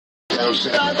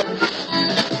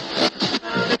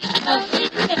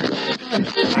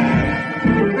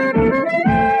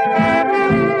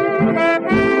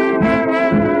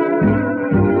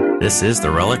This is the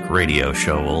Relic Radio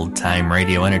Show, old-time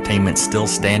radio entertainment still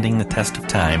standing the test of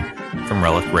time, from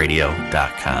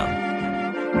relicradio.com.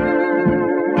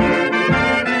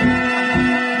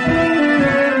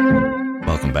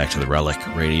 Welcome back to the Relic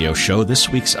Radio Show. This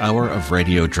week's hour of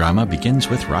radio drama begins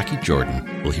with Rocky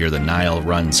Jordan. We'll hear The Nile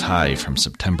Runs High from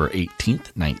September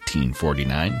 18th,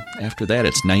 1949. After that,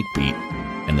 it's Night Beat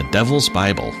and The Devil's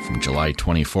Bible from July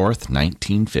 24th,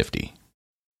 1950.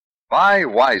 Buy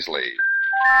wisely.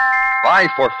 Buy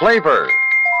for flavor.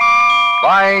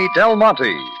 Buy Del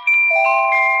Monte.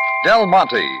 Del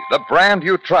Monte, the brand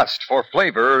you trust for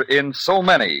flavor in so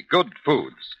many good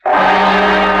foods.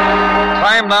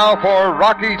 Time now for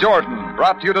Rocky Jordan,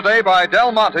 brought to you today by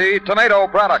Del Monte Tomato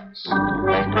Products.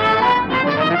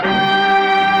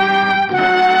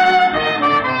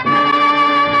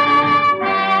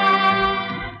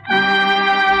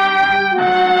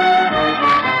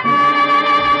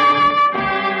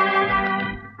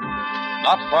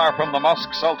 Not far from the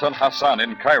Mosque Sultan Hassan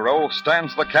in Cairo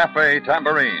stands the Café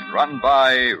Tambourine, run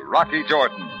by Rocky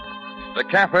Jordan. The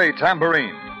Café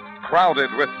Tambourine,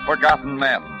 crowded with forgotten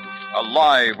men,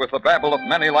 alive with the babble of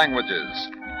many languages.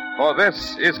 For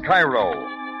this is Cairo,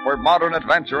 where modern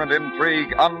adventure and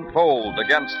intrigue unfold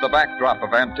against the backdrop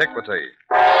of antiquity.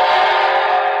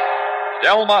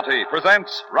 Del Monte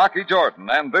presents Rocky Jordan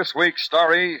and this week's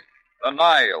story, The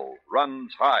Nile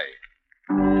Runs High.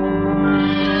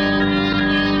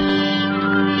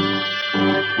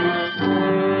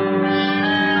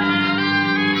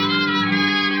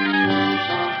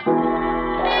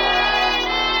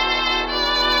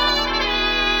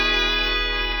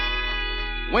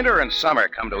 Winter and summer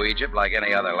come to Egypt like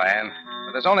any other land,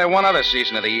 but there's only one other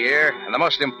season of the year, and the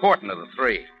most important of the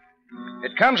three.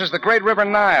 It comes as the great river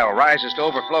Nile rises to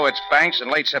overflow its banks in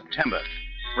late September,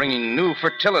 bringing new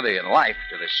fertility and life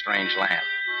to this strange land.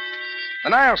 The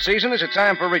Nile season is a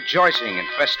time for rejoicing and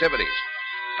festivities.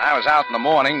 I was out in the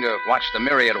morning to watch the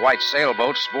myriad white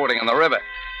sailboats sporting on the river.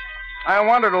 I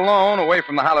wandered alone away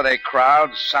from the holiday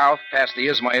crowd south past the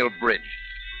Ismail Bridge.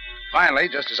 Finally,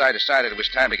 just as I decided it was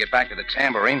time to get back to the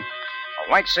Tambourine, a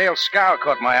white-sailed scow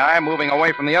caught my eye moving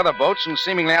away from the other boats and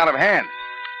seemingly out of hand.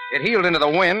 It heeled into the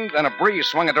wind, then a breeze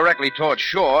swung it directly toward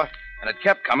shore, and it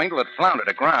kept coming till it floundered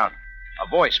aground. A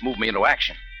voice moved me into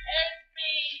action. Help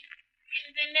me!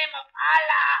 In the name of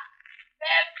Allah!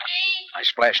 Help me! I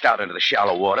splashed out into the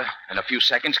shallow water, and in a few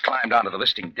seconds climbed onto the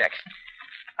listing deck.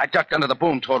 I ducked under the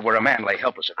boom toward where a man lay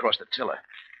helpless across the tiller.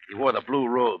 He wore the blue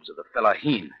robes of the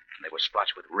fellahin, and they were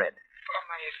splotched with red. Oh,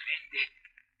 my Effendi.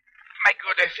 My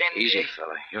good Effendi. Easy,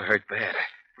 fella. You're hurt bad.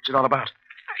 What's it all about?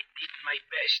 I did my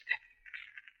best.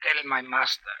 Tell my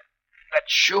master that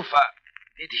Shufa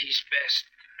did his best.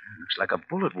 Looks like a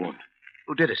bullet wound.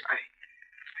 Who did it? I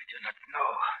do not know.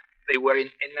 They were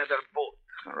in another boat.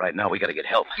 All right, now we gotta get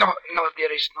help. No,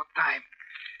 there is no time.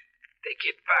 Take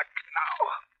it back now.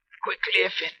 Quickly,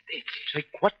 Effendi. Take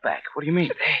what back? What do you mean?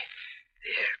 There,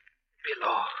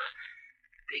 below.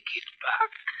 Take it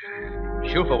back.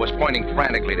 Shufa was pointing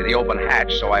frantically to the open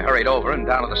hatch, so I hurried over and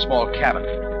down to the small cabin.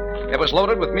 It was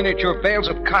loaded with miniature bales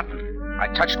of cotton. I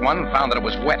touched one and found that it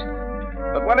was wet.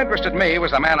 But what interested me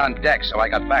was the man on deck, so I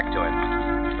got back to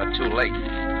him. But too late.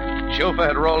 Shufa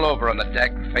had rolled over on the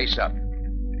deck, face up.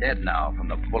 Dead now from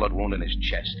the bullet wound in his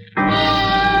chest.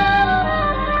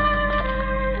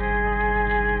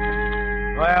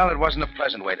 Well, it wasn't a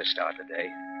pleasant way to start the day.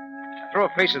 I threw a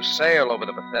face of sail over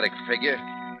the pathetic figure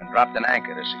and dropped an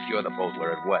anchor to secure the boat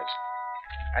where it was.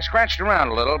 I scratched around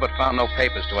a little, but found no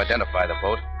papers to identify the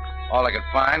boat. All I could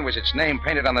find was its name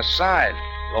painted on the side,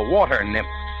 the Water Nymph.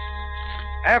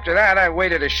 After that, I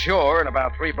waded ashore, and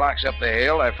about 3 blocks up the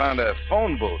hill, I found a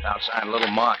phone booth outside a little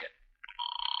market.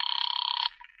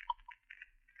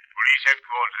 Police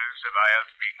headquarters, Zavaya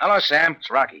speaking. Hello, Sam. It's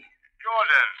Rocky.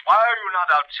 Jordan, why are you not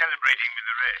out celebrating with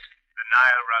the rest? The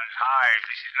Nile runs high.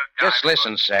 This is no time. Just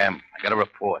listen, Sam. I got a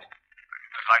report. I do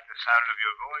not like the sound of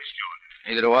your voice, Jordan.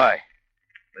 Neither do I.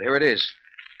 But here it is.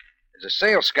 There's a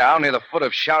sail scow near the foot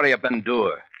of Shauria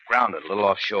Bendur, grounded a little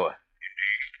offshore.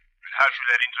 Indeed. But how should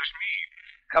that interest me?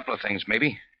 A couple of things,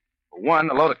 maybe. For one,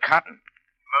 a load of cotton.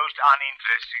 Most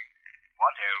uninteresting.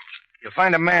 What else? You'll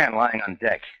find a man lying on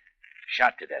deck,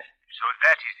 shot to death. So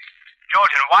that is it.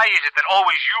 Jordan, why is it that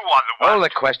always you are the one? Hold the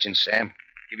question, Sam.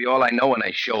 Give you all I know when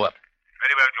they show up.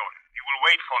 Very well, Jordan. You will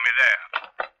wait for me there.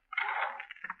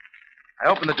 I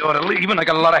opened the door to leave, and I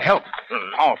got a lot of help.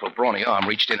 A powerful, brawny arm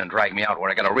reached in and dragged me out where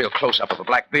I got a real close-up of a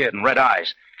black beard and red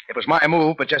eyes. It was my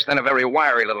move, but just then a very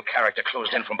wiry little character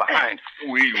closed in from behind.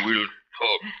 We will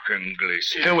talk,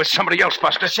 Inglesi. It was somebody else,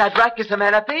 Buster. Shadrach is a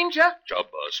man of danger.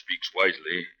 Jabba speaks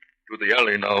wisely. To the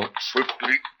alley now,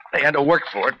 swiftly. They had to work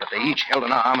for it, but they each held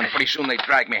an arm, and pretty soon they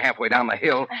dragged me halfway down the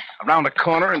hill, around a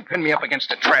corner, and pinned me up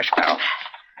against a trash barrel.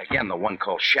 Again, the one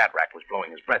called Shadrach was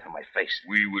blowing his breath in my face.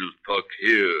 We will talk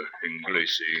here,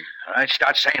 Inglesi. All right,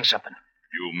 start saying something.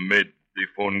 You made the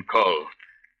phone call.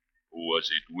 Who was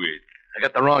it with? I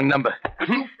got the wrong number.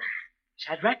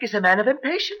 Shadrach is a man of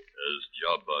impatience.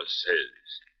 As Jabba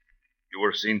says. You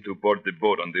were seen to board the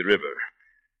boat on the river.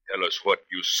 Tell us what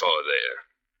you saw there.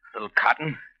 Little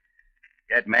Cotton?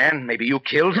 Dead man? Maybe you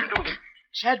killed?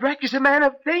 Shadrach is a man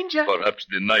of danger. Perhaps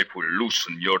the knife will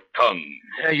loosen your tongue.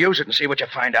 Use it and see what you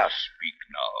find out. Speak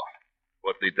now.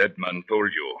 What the dead man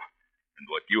told you, and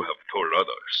what you have told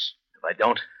others. If I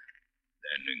don't?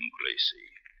 Then, Inglesi,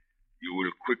 you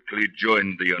will quickly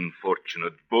join the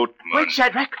unfortunate boatman. Wait,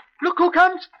 Shadrach. Look who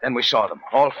comes. Then we saw them,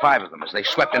 all 5 of them, as they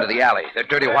swept into the alley, their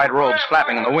dirty white robes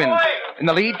flapping in the wind. In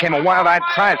the lead came a wild-eyed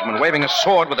tribesman waving a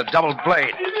sword with a double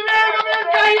blade.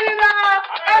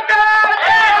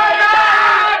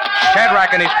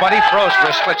 Shadrach and his buddy froze for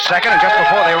a split second, and just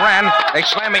before they ran, they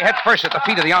slammed me head first at the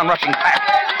feet of the onrushing pack.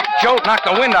 Jolt knocked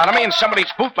the wind out of me, and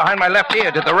somebody's boot behind my left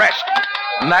ear did the rest.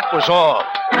 And that was all.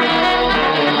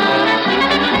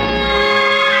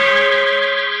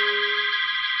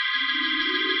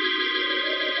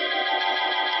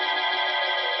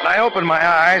 When I opened my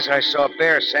eyes, I saw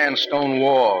bare sandstone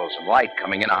walls and light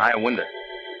coming in a high window.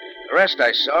 The rest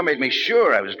I saw made me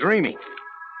sure I was dreaming. But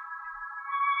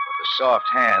the soft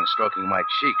hand stroking my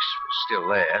cheeks was still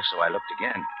there, so I looked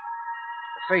again.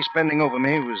 The face bending over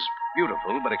me was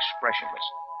beautiful but expressionless.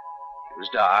 It was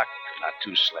dark, but not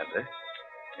too slender.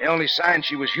 The only sign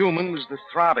she was human was the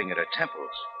throbbing at her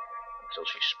temples, until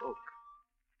she spoke.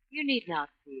 You need not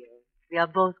fear. We are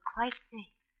both quite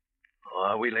safe. Oh,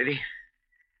 are we, lady?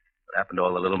 What happened to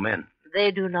all the little men?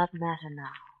 They do not matter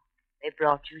now. They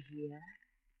brought you here.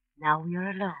 Now we are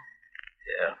alone.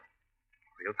 Yeah,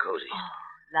 real cozy.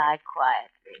 Oh, lie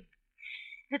quietly.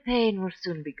 The pain will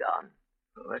soon be gone.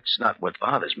 Well, that's not what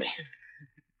bothers me.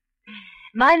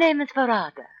 My name is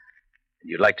Farada. And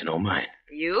you'd like to know mine?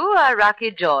 You are Rocky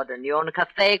Jordan. You own a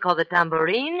cafe called the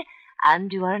Tambourine,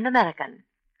 and you are an American.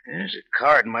 There's a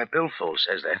card in my billfold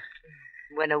says that.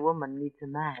 When a woman meets a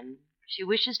man, she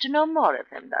wishes to know more of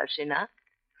him, does she not?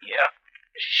 Yeah,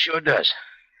 she sure does.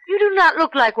 You do not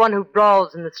look like one who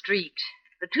brawls in the street.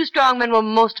 The 2 strong men were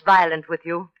most violent with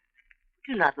you.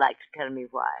 You do not like to tell me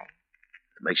why.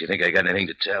 It makes you think I got anything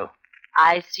to tell.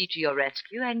 I see to your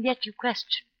rescue, and yet you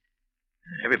question.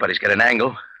 Everybody's got an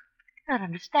angle. I don't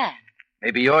understand.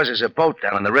 Maybe yours is a boat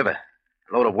down in the river,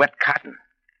 a load of wet cotton,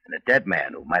 and a dead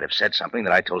man who might have said something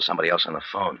that I told somebody else on the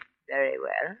phone. Very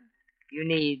well. You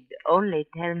need only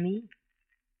tell me.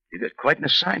 You got quite an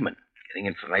assignment, getting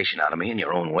information out of me in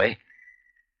your own way.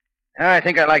 I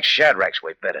think I like Shadrach's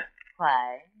way better.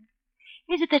 Why?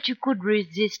 Is it that you could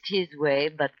resist his way,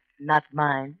 but not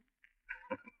mine?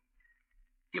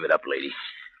 Give it up, lady.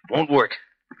 Won't work.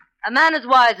 A man as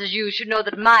wise as you should know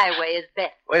that my way is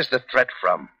best. Where's the threat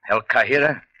from? El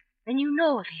Kahira? Then you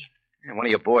know of him. Yeah, one of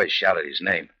your boys shouted his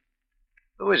name.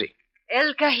 Who is he?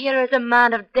 El Kahira is a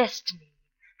man of destiny.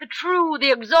 The true,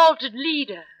 the exalted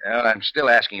leader. Well, I'm still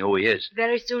asking who he is.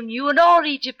 Very soon you and all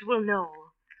Egypt will know.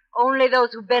 Only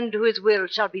those who bend to his will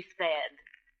shall be spared.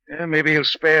 Yeah, maybe he'll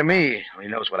spare me. He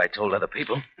knows what I told other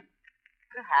people.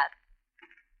 Perhaps.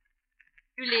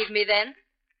 You leave me then?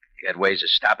 You got ways of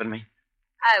stopping me?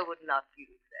 I would not use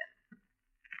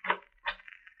them.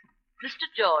 Mr.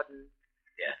 Jordan.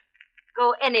 Yeah?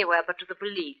 Go anywhere but to the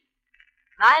police.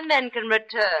 My men can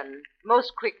return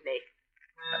most quickly.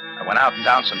 I went out and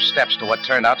down some steps to what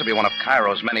turned out to be one of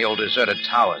Cairo's many old deserted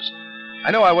towers.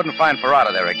 I knew I wouldn't find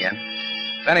Farada there again.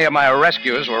 If any of my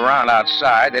rescuers were around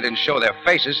outside, they didn't show their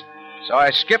faces, so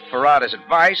I skipped Farada's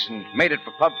advice and made it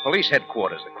for police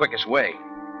headquarters the quickest way.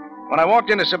 When I walked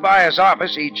into Sabaya's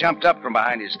office, he jumped up from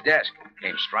behind his desk and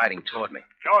came striding toward me.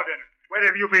 Jordan, where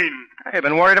have you been? Have you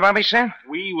been worried about me, Sam?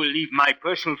 We will leave my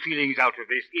personal feelings out of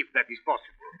this, if that is possible.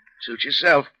 Suit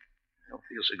yourself. Don't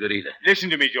feel so good either. Listen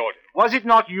to me, Jordan. Was it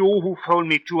not you who phoned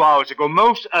me 2 hours ago,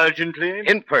 most urgently?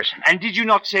 In person. And did you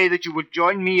not say that you would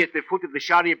join me at the foot of the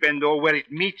Sharia Bendor where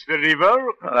it meets the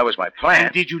river? Well, that was my plan.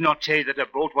 And did you not say that a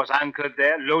boat was anchored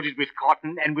there, loaded with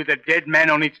cotton, and with a dead man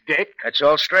on its deck? That's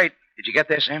all straight. Did you get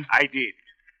there, Sam? I did.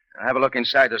 Now have a look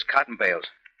inside those cotton bales.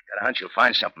 Got a hunch you'll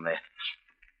find something there.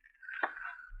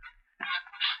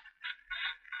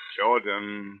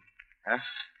 Jordan. Huh?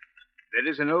 There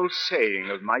is an old saying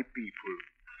of my people.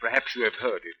 Perhaps you have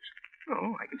heard it.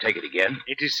 Oh, I can take it again.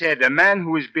 It is said a man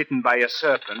who is bitten by a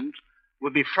serpent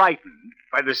will be frightened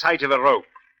by the sight of a rope.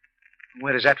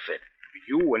 Where does that fit?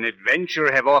 You, an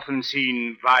adventurer, have often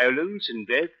seen violence and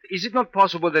death. Is it not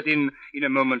possible that in a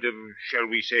moment of, shall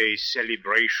we say,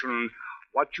 celebration,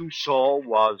 what you saw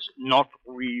was not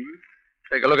real?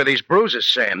 Take a look at these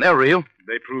bruises, Sam. They're real.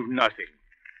 They prove nothing.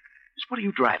 Just what are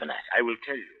you driving at? I will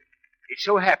tell you. It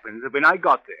so happened that when I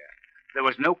got there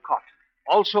was no cotton.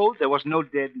 Also, there was no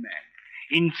dead man.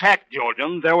 In fact,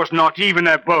 Jordan, there was not even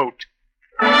a boat.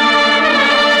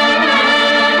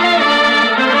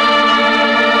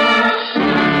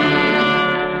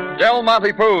 Del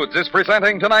Monte Foods is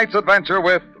presenting tonight's adventure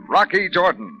with Rocky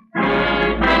Jordan.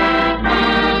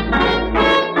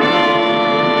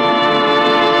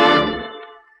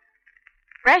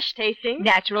 Fresh tasting,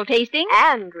 natural tasting,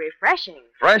 and refreshing.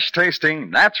 Fresh tasting,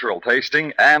 natural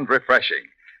tasting, and refreshing.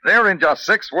 There in just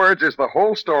 6 words is the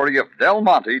whole story of Del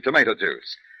Monte tomato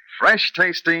juice. Fresh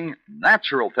tasting,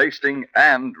 natural tasting,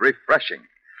 and refreshing.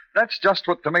 That's just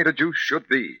what tomato juice should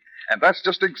be. And that's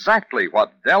just exactly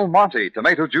what Del Monte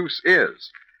tomato juice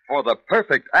is. For the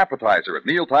perfect appetizer at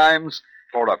mealtimes,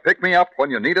 for a pick-me-up when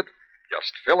you need it,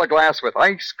 just fill a glass with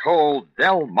ice-cold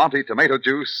Del Monte tomato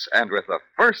juice, and with the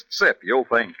first sip, you'll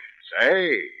think,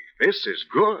 say, this is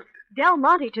good. Del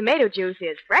Monte tomato juice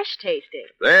is fresh tasting.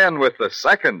 Then with the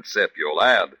second sip, you'll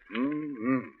add,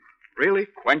 Really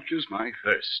quenches my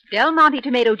thirst. Del Monte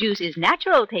tomato juice is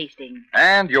natural tasting.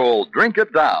 and you'll drink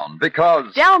it down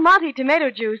because, Del Monte tomato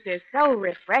juice is so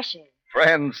refreshing.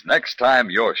 friends, next time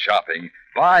you're shopping,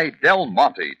 buy Del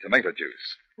Monte tomato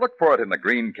juice. Look for it in the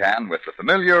green can with the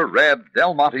familiar red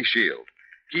Del Monte shield.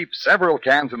 Keep several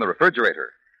cans in the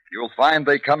refrigerator. You'll find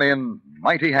they come in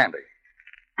mighty handy.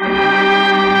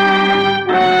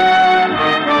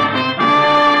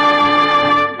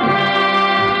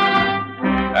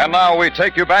 And now we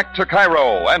take you back to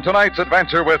Cairo and tonight's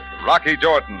adventure with Rocky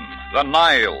Jordan. The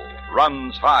Nile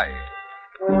runs high.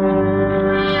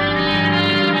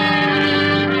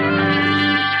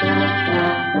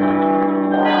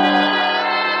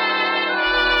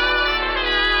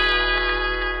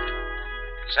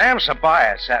 Sam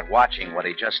Sabaya sat watching what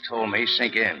he just told me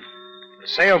sink in. The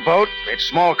sailboat, its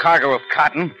small cargo of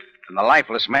cotton, and the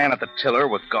lifeless man at the tiller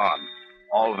were gone.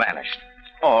 All vanished.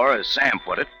 Or, as Sam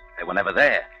put it, they were never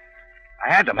there.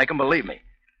 I had to make him believe me.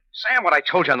 Sam, what I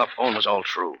told you on the phone was all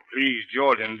true. Please,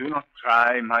 Jordan, do not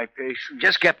try my patience.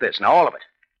 Just get this, now all of it.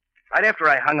 Right after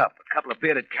I hung up, a couple of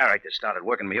bearded characters started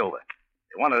working me over.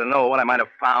 They wanted to know what I might have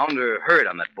found or heard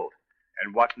on that boat.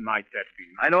 And what might that be?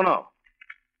 I don't know.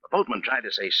 The boatman tried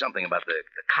to say something about the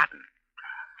cotton.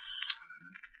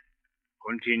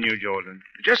 Continue, Jordan.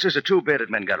 Just as the 2 bearded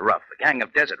men got rough, a gang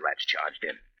of desert rats charged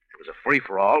in. It was a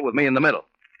free-for-all with me in the middle.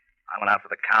 I went out for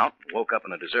the count and woke up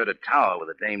in a deserted tower with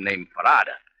a dame named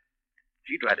Farada.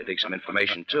 She tried to dig some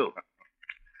information, too.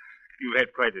 You've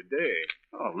had quite a day.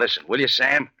 Oh, listen, will you,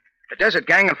 Sam? The desert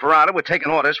gang in Farada were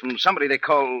taking orders from somebody they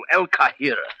call El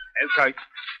Kahira. Is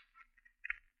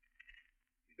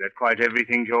that quite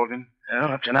everything, Jordan?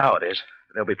 Well, up to now it is.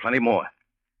 But there'll be plenty more.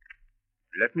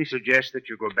 Let me suggest that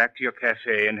you go back to your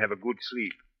cafe and have a good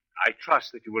sleep. I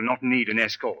trust that you will not need an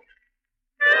escort.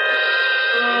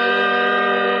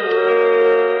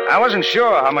 I wasn't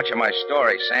sure how much of my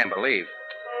story Sam believed.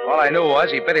 All I knew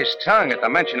was he bit his tongue at the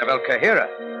mention of El Kahira.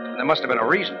 And there must have been a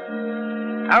reason.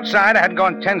 Outside, I hadn't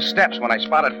gone 10 steps when I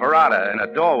spotted Farada in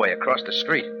a doorway across the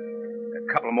street.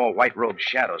 A couple more white-robed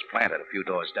shadows planted a few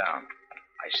doors down.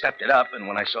 I stepped it up, and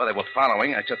when I saw they were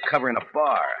following, I took cover in a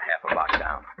bar half a block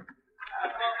down.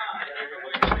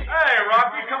 Hey,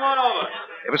 Rocky, come on over.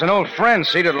 It was an old friend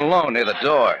seated alone near the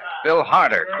door. Bill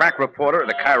Harder, crack reporter of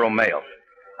the Cairo Mail.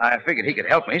 I figured he could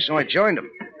help me, so I joined him.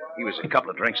 He was a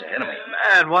couple of drinks ahead of me.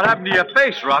 Man, what happened to your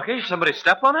face, Rocky? Somebody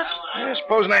step on it? Yeah,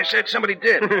 supposing I said somebody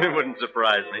did. It wouldn't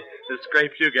surprise me. The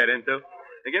scrapes you get into.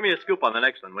 Now, give me a scoop on the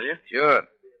next one, will you? Sure.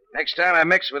 Next time I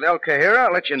mix with El Kahira,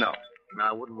 I'll let you know. No,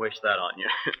 I wouldn't wish that on you.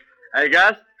 Hey,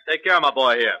 Gus, take care of my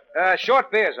boy here. Short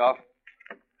beer's off.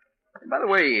 And by the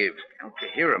way, El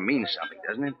Kahira means something,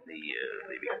 doesn't it? The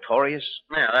victorious?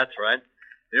 Yeah, that's right.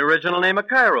 The original name of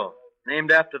Cairo,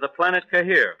 named after the planet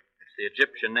Kahir. It's the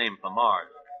Egyptian name for Mars.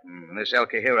 And this El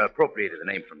Kahira appropriated the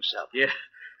name for himself. Yeah.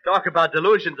 Talk about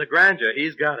delusions of grandeur.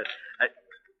 He's got it.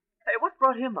 Hey, what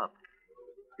brought him up?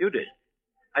 You did.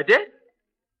 I did?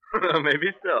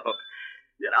 Maybe so.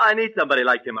 You know, I need somebody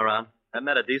like him around. I've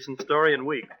met a decent story in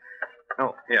weeks.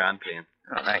 Oh, here, I'm clean.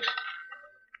 Oh, thanks.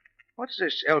 What's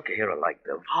this El Kahira like,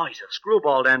 Bill? Oh, he's a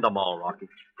screwballed Endemol, Rocky.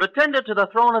 Pretender to the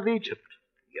throne of Egypt.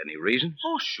 You got any reasons?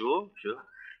 Oh, sure.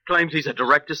 Claims he's a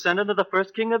direct descendant of the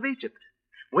first king of Egypt.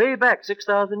 Way back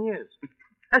 6,000 years.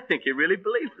 I think he really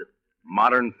believes it.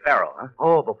 Modern pharaoh, huh?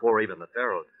 Oh, before even the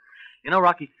pharaohs. You know,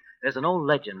 Rocky, there's an old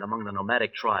legend among the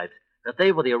nomadic tribes that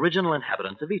they were the original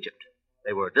inhabitants of Egypt.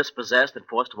 They were dispossessed and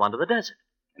forced to wander the desert.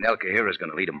 And El Kahira's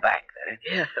going to lead them back, that is.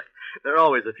 Yeah, there are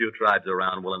always a few tribes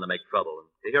around willing to make trouble,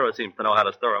 and Kahira seems to know how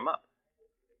to stir them up.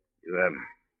 You have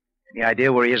any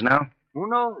idea where he is now? Who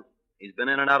knows? He's been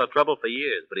in and out of trouble for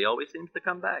years, but he always seems to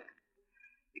come back.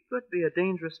 He could be a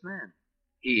dangerous man.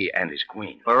 He and his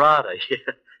queen. Farada,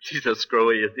 yeah. She's as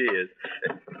screwy as he is.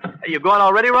 Are you going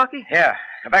already, Rocky? Yeah.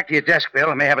 Now back to your desk, Bill.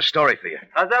 I may have a story for you.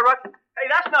 How's that, Rocky? Hey,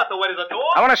 that's not the way to the door.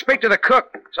 I want to speak to the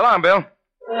cook. So long, Bill.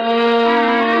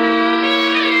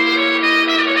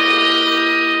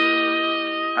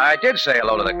 I did say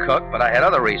hello to the cook, but I had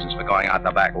other reasons for going out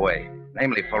the back way.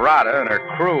 Namely, Farada and her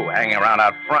crew hanging around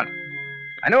out front.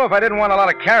 I knew if I didn't want a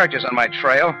lot of carriages on my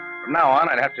trail, from now on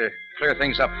I'd have to clear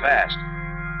things up fast.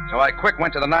 So I quick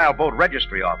went to the Nile Boat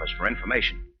Registry office for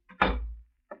information. In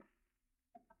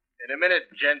a minute,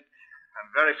 gent.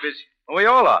 I'm very busy. We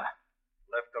all are.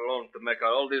 Left alone to make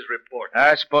out all these reports.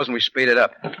 I suppose we speed it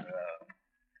up.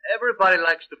 Everybody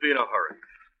likes to be in a hurry.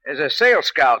 There's a sail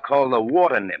scout called the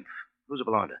Water Nymph. Who's it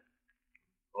belong to?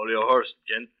 Hold your horse,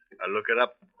 gent. I'll look it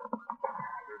up.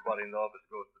 Everybody in the office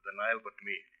goes to the Nile but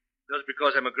me. Just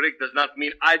because I'm a Greek does not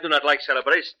mean I do not like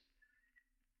celebration.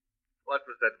 What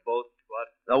was that boat? What?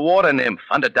 The Water Nymph,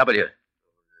 under W.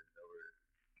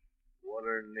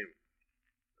 Water Nymph.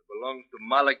 It belongs to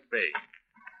Malik Bey.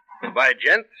 Goodbye,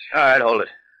 gent. All right, hold it.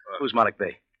 Who's Malik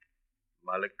Bey?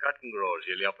 Malik Cotton Growers,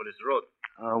 Heliopolis Road.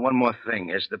 One more thing.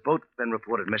 Has the boat been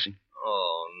reported missing?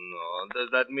 Oh, no. Does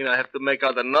that mean I have to make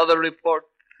out another report?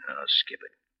 No, skip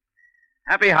it.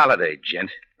 Happy holiday,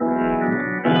 gent.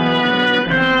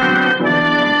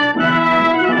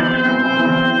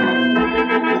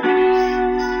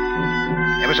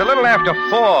 It was a little after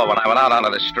 4 when I went out onto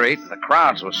the street. The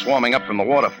crowds were swarming up from the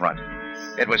waterfront.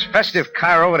 It was festive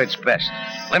Cairo at its best.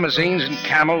 Limousines and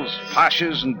camels,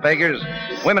 pashas and beggars,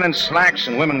 women in slacks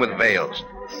and women with veils.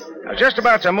 I was just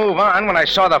about to move on when I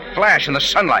saw the flash in the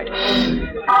sunlight.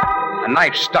 A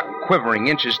knife stuck quivering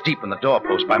inches deep in the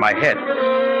doorpost by my head.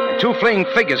 And 2 fleeing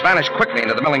figures vanished quickly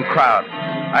into the milling crowd.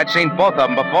 I'd seen both of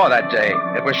them before that day.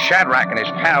 It was Shadrach and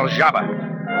his pal Jabba.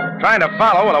 Trying to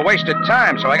follow would have wasted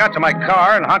time, so I got to my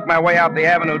car and honked my way out the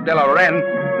Avenue de la Reine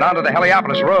and onto the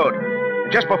Heliopolis Road.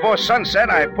 Just before sunset,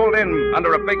 I pulled in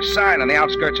under a big sign on the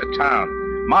outskirts of town.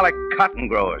 Malik Cotton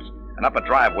Growers, and up a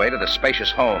driveway to the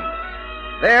spacious home.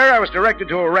 There, I was directed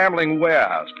to a rambling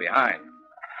warehouse behind.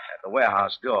 At the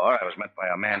warehouse door, I was met by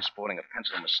a man sporting a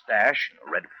pencil mustache and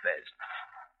a red fez.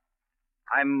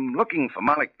 I'm looking for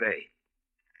Malik Bey.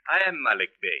 I am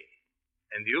Malik Bey.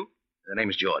 And you? The name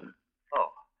is Jordan.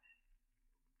 Oh.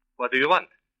 What do you want?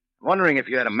 I'm wondering if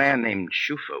you had a man named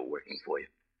Shufa working for you.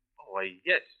 Oh, why,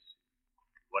 yes.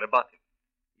 What about him?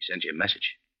 He sent you a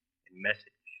message. A message?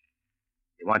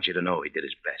 He wants you to know he did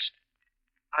his best.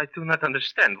 I do not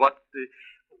understand. What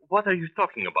are you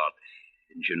talking about?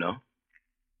 Didn't you know?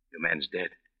 Your man's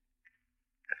dead.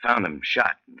 I found him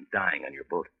shot and dying on your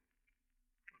boat.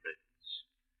 That's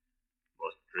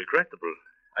most regrettable.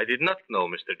 I did not know,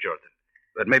 Mr. Jordan.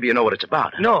 But maybe you know what it's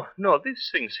about, huh? No, these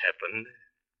things happened.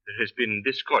 There has been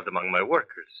discord among my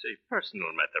workers. A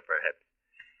personal matter, perhaps.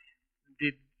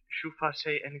 Did Shufa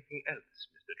say anything else,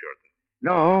 Mr. Jordan?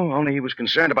 No, only he was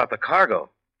concerned about the cargo.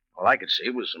 All I could see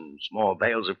was some small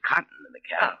bales of cotton in the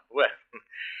cabin. Well,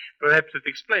 perhaps it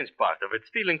explains part of it.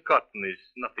 Stealing cotton is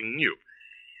nothing new,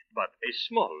 but a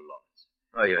small loss.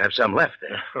 Oh, you have some left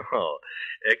there. Oh,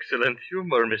 excellent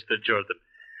humor, Mr. Jordan.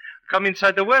 Come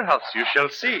inside the warehouse. You shall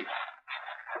see.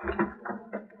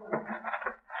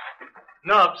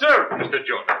 Now, observe, Mr.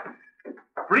 Jordan.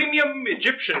 Premium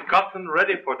Egyptian cotton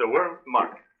ready for the world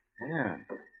market. Yeah.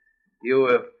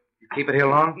 You keep it here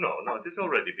long? No, it is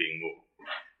already being moved.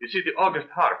 You see, the August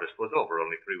harvest was over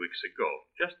only 3 weeks ago,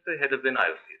 just ahead of the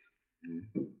Nile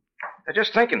season. I'm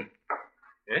just thinking.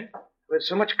 Eh? With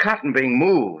so much cotton being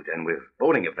moved and with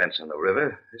boating events on the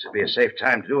river, this would be a safe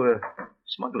time to do a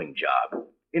smuggling job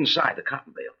inside the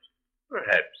cotton bales.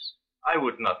 Perhaps. I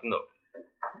would not know.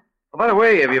 Oh, by the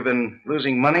way, have you been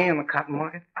losing money in the cotton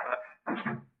market?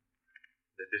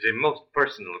 That is a most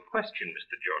personal question,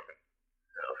 Mr. Jordan.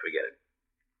 Oh, forget it.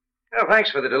 Well, thanks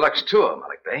for the deluxe tour,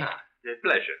 Malik Bey. A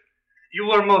pleasure. You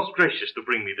were most gracious to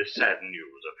bring me the sad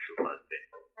news of Shufa's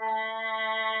death.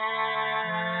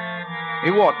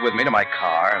 He walked with me to my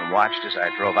car and watched as I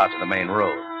drove out to the main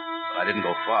road. But I didn't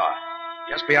go far.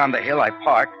 Just beyond the hill, I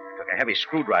parked, took a heavy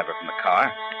screwdriver from the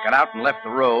car, got out and left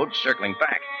the road, circling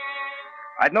back.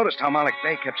 I'd noticed how Malik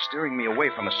Bey kept steering me away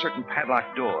from a certain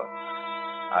padlocked door.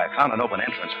 I found an open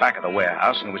entrance back of the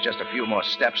warehouse, and it was just a few more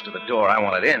steps to the door I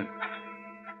wanted in.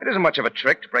 It isn't much of a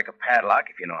trick to break a padlock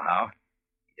if you know how.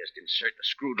 You just insert the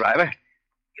screwdriver,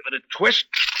 give it a twist,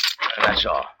 and that's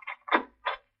all.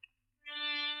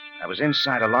 I was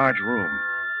inside a large room.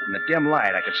 In the dim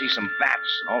light, I could see some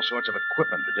bats and all sorts of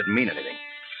equipment that didn't mean anything.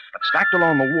 But stacked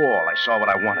along the wall, I saw what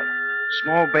I wanted.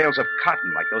 Small bales of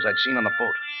cotton like those I'd seen on the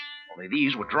boat. Only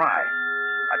these were dry.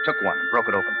 I took one and broke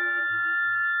it open.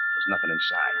 There was nothing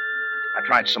inside. I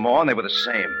tried some more, and they were the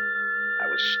same. I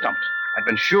was stumped. I'd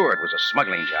been sure it was a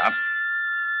smuggling job.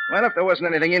 Well, if there wasn't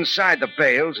anything inside the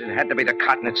bales, it had to be the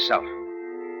cotton itself.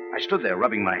 I stood there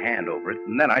rubbing my hand over it,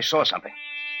 and then I saw something.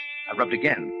 I rubbed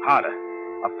again, harder.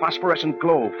 A phosphorescent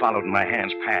glow followed in my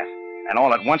hand's path, and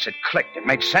all at once it clicked. It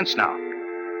made sense now.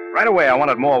 Right away, I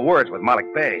wanted more words with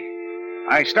Malik Bey.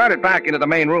 I started back into the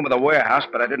main room of the warehouse,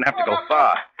 but I didn't have to go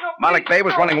far. Malik Bey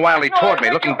was running wildly toward me,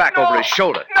 looking back over his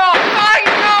shoulder.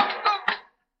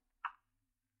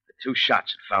 The 2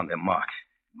 shots had found their mark.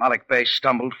 Malik Bey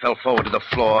stumbled, fell forward to the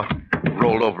floor,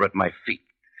 rolled over at my feet,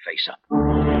 face up.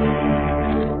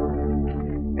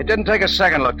 It didn't take a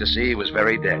second look to see he was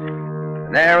very dead.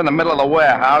 And there in the middle of the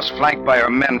warehouse, flanked by her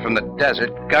men from the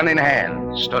desert, gun in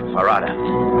hand, stood Farada.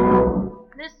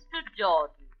 Mr.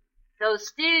 Jordan, so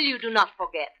still you do not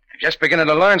forget. I'm just beginning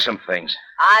to learn some things.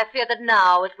 I fear that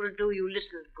now it will do you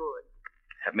little good.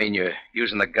 That mean you're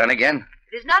using the gun again?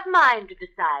 It is not mine to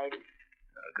decide.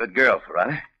 Good girl,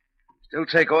 Farada. Still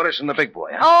take orders from the big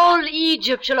boy, huh? All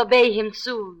Egypt shall obey him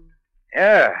soon.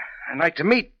 Yeah, I'd like to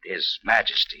meet His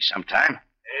Majesty sometime.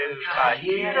 El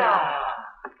Kahira.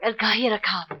 El Kahira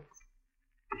comes.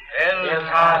 El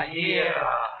Kahira.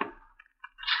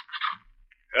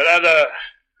 Farada,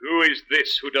 who is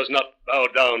this who does not bow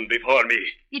down before me?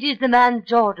 It is the man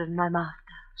Jordan, my master.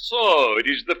 So, it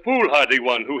is the foolhardy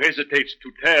one who hesitates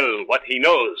to tell what he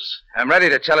knows. I'm ready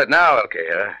to tell it now, El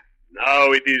Kahira.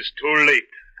 Now it is too late.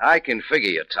 I can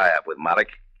figure your tie-up with Malik.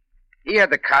 He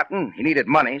had the cotton, he needed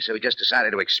money, so he just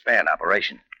decided to expand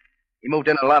operation. He moved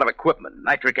in a lot of equipment,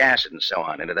 nitric acid and so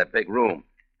on, into that big room.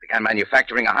 Began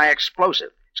manufacturing a high explosive.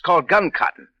 It's called gun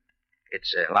cotton.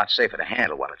 It's a lot safer to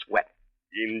handle while it's wet.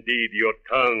 Indeed, your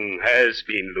tongue has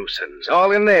been loosened. It's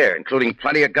all in there, including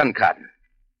plenty of gun cotton.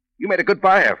 You made a good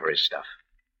buyer for his stuff.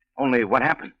 Only what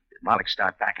happened? Did Malik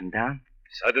start backing down?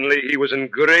 Suddenly he was in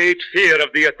great fear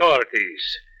of the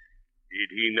authorities. Did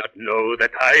he not know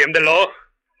that I am the law?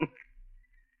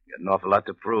 Got an awful lot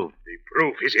to prove. The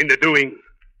proof is in the doing.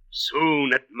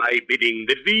 Soon at my bidding,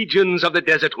 the legions of the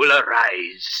desert will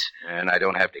arise. And I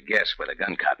don't have to guess where the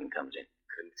gun cotton comes in.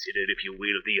 Consider, if you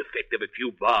will, the effect of a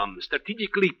few bombs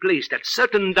strategically placed at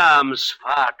certain dams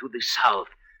far to the south.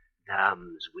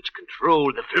 Dams which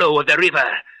control the flow of the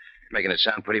river. Making it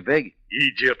sound pretty big.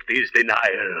 Egypt is the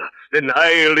Nile. The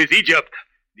Nile is Egypt.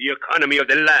 The economy of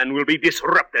the land will be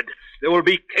disrupted. There will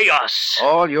be chaos.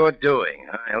 All you're doing,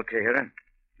 huh, El Kahira?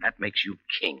 That makes you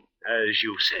king. As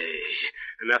you say.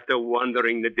 And after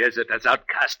wandering the desert as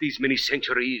outcast these many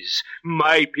centuries,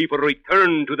 my people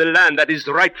return to the land that is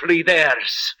rightfully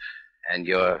theirs. And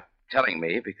you're telling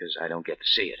me because I don't get to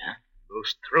see it, huh?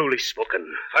 Most truly spoken.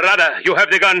 Farada, you have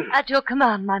the gun. At your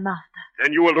command, my master.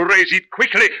 Then you will raise it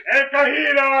quickly. El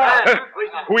Kahira!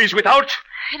 Who is without?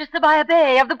 It is the Baya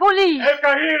Bey of the police. El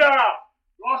Kahira!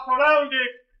 You are surrounded.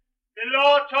 The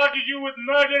law charges you with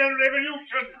murder and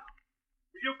revolution.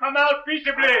 Will you come out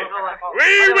peaceably?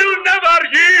 We will never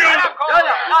yield.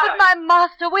 But my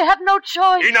master, we have no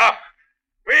choice. Enough.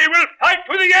 We will fight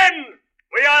to the end.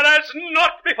 We are as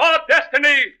naught before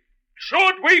destiny.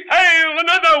 Should we fail,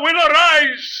 another will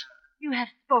arise. You have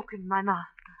spoken, my master.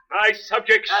 My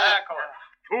subjects,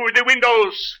 to the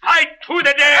windows, fight to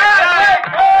the death.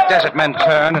 The desert men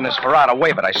turned, and as Farada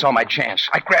wavered, I saw my chance.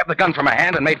 I grabbed the gun from her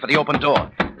hand and made for the open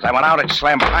door. As I went out, it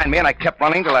slammed behind me, and I kept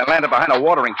running till I landed behind a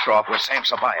watering trough where Sam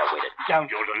Sabaya waited. Down,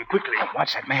 Jordan, quickly.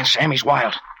 What's that man, Sam? He's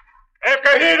wild. El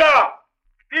Kahira!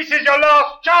 This is your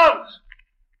last chance!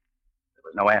 There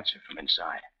was no answer from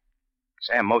inside.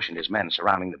 Sam motioned his men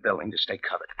surrounding the building to stay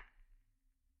covered.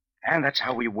 And that's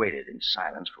how we waited in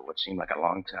silence for what seemed like a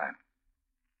long time.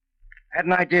 I had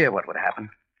an idea what would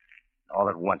happen. All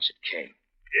at once it came.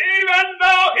 Even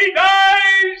though he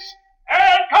dies,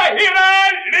 El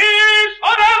Kahira lives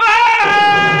forever!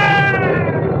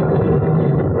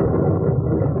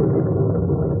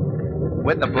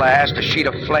 With the blast, a sheet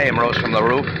of flame rose from the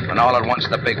roof, and all at once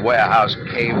the big warehouse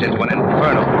caved into an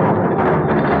inferno.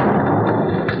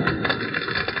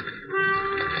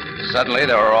 Suddenly,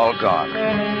 they were all gone.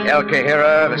 El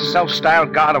Kahira, the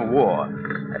self-styled god of war,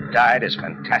 had died as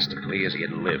fantastically as he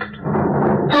had lived.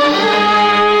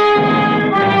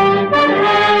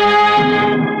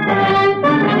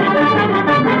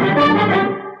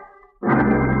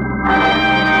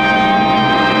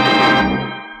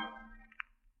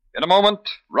 moment,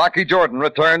 Rocky Jordan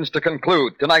returns to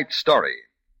conclude tonight's story.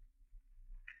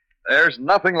 There's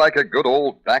nothing like a good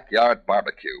old backyard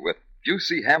barbecue with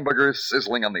juicy hamburgers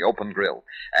sizzling on the open grill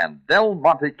and Del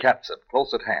Monte catsup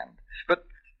close at hand. But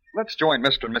let's join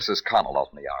Mr. and Mrs. Connell out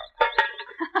in the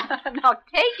yard. Now,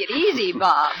 take it easy,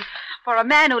 Bob. For a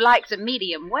man who likes a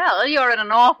medium well, you're in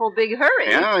an awful big hurry.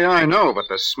 Yeah, I know, but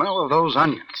the smell of those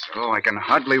onions. Oh, I can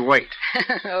hardly wait.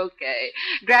 Okay.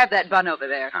 Grab that bun over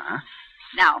there. Uh-huh.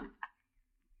 Now,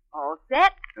 all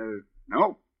set?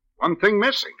 No, one thing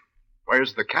missing.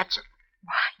 Where's the catsup?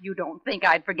 Why, you don't think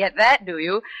I'd forget that, do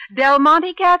you? Del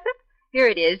Monte catsup? Here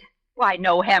it is. Why,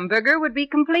 no hamburger would be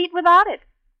complete without it.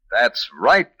 That's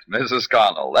right, Mrs.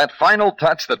 Connell. That final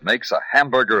touch that makes a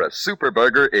hamburger a super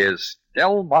burger is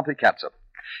Del Monte catsup.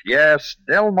 Yes,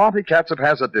 Del Monte catsup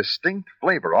has a distinct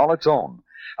flavor all its own.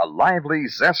 A lively,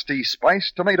 zesty,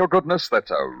 spiced tomato goodness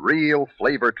that's a real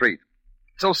flavor treat.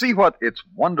 So see what its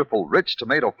wonderful, rich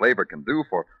tomato flavor can do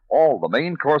for all the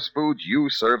main course foods you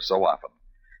serve so often.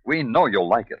 We know you'll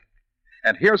like it.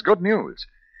 And here's good news.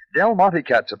 Del Monte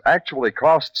catsup actually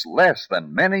costs less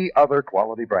than many other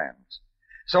quality brands.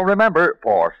 So remember,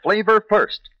 for flavor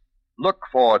first, look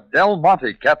for Del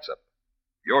Monte catsup.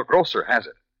 Your grocer has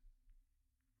it.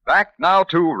 Back now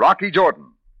to Rocky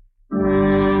Jordan.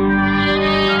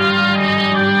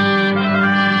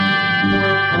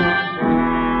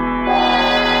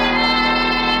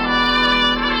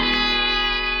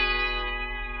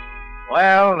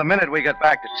 Well, the minute we get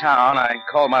back to town, I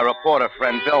called my reporter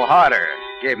friend Bill Harder.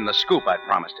 Gave him the scoop I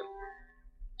promised him.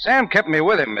 Sam kept me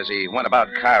with him as he went about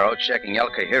Cairo checking El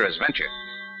Kahira's venture.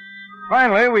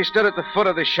 Finally, we stood at the foot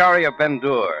of the Sharia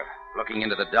Bendur, looking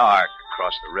into the dark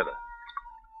across the river.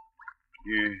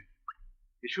 Yeah.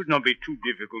 It should not be too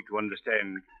difficult to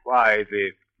understand why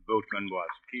the boatman was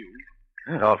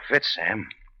killed. It all fits, Sam.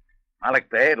 Malik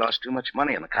Bey had lost too much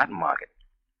money in the cotton market.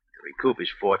 To recoup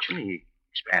his fortune, he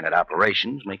expanded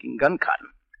operations making gun cotton,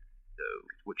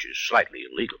 which is slightly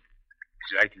illegal.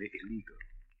 Slightly illegal?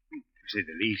 To say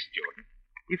the least, Jordan.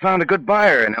 He found a good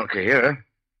buyer in El Kahira,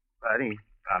 but he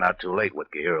found out too late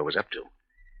what Kahira was up to,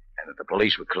 and that the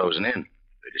police were closing in.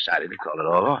 They decided to call it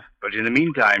all off. But in the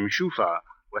meantime, Shufa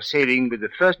was sailing with the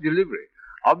first delivery.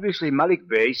 Obviously, Malik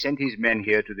Bey sent his men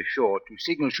here to the shore to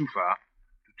signal Shufa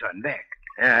to turn back.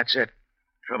 Yeah, that's it.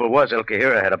 Trouble was, El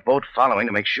Kahira had a boat following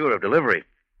to make sure of delivery.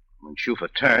 When Shufa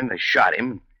turned, they shot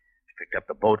him, picked up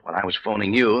the boat while I was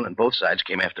phoning you, and both sides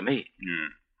came after me.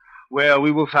 Well,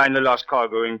 we will find the lost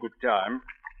cargo in good time.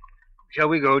 Shall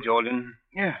we go, Jordan?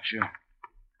 Yeah, sure.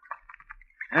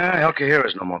 El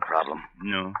Kahira's no more problem.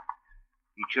 No.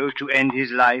 He chose to end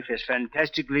his life as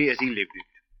fantastically as he lived it.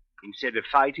 Instead of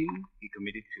fighting, he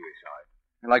committed suicide.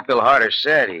 And like Bill Harder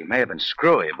said, he may have been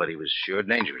screwy, but he was sure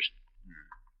dangerous.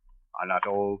 Are not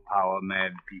all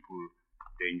power-mad people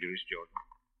dangerous,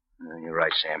 Jordan? You're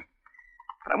right, Sam.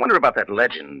 But I wonder about that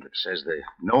legend that says the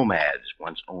nomads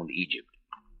once owned Egypt.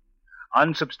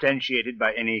 Unsubstantiated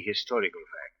by any historical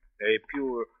fact. A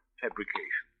pure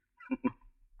fabrication.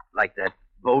 Like that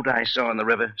boat I saw in the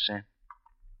river, Sam?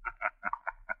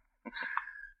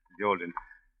 Jordan,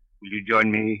 will you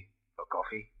join me for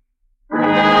coffee?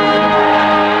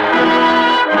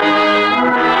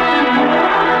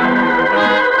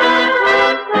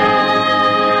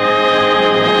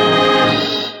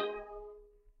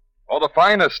 For the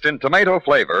finest in tomato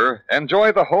flavor,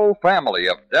 enjoy the whole family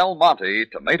of Del Monte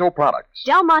tomato products.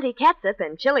 Del Monte catsup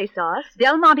and chili sauce.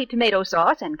 Del Monte tomato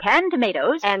sauce and canned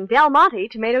tomatoes. And Del Monte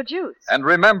tomato juice. And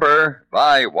remember,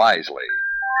 buy wisely.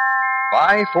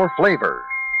 Buy for flavor.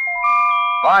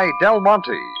 Buy Del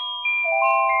Monte.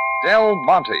 Del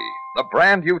Monte, the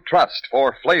brand you trust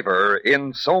for flavor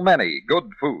in so many good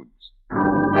foods.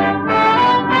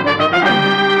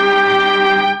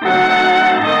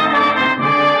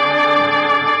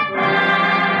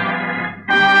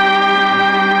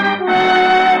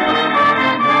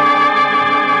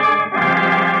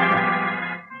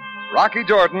 Rocky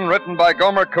Jordan, written by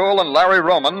Gomer Cole and Larry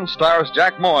Roman, stars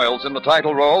Jack Moyles in the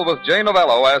title role with Jay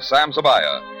Novello as Sam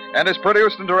Sabaya, and is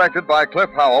produced and directed by Cliff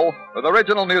Howell, with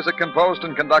original music composed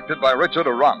and conducted by Richard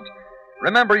Arant.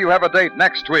 Remember, you have a date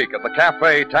next week at the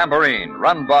Cafe Tambourine,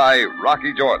 run by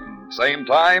Rocky Jordan. Same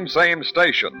time, same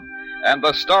station. And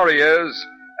the story is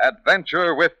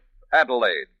Adventure with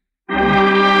Adelaide.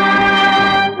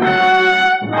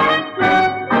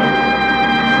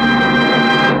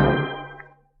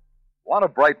 Want to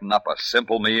brighten up a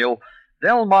simple meal?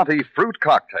 Del Monte Fruit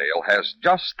Cocktail has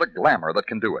just the glamour that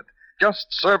can do it. Just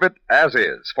serve it as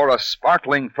is, for a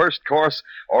sparkling first course,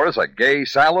 or as a gay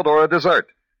salad or a dessert.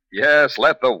 Yes,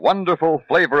 let the wonderful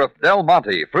flavor of Del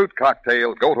Monte Fruit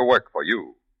Cocktail go to work for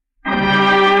you.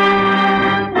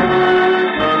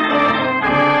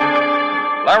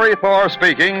 Ray Thor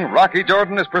speaking. Rocky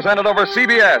Jordan is presented over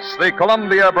CBS, the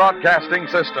Columbia Broadcasting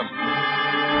System.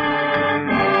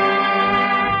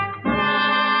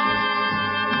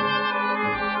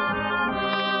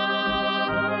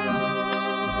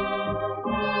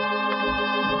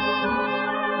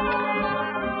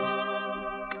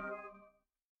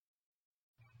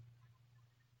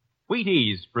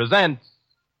 Wheaties presents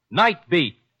Night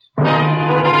Beat.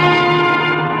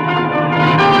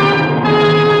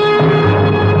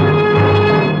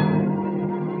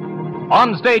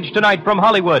 On stage tonight from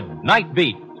Hollywood, Night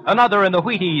Beat, another in the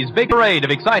Wheaties' big parade of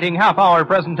exciting half-hour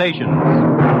presentations.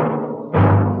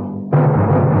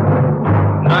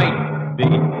 Night Beat.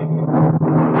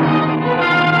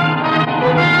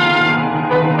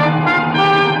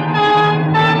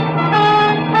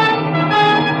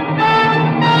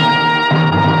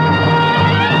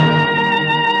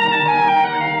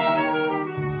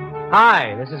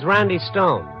 Hi, this is Randy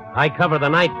Stone. I cover the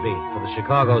Night Beat for the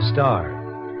Chicago Star.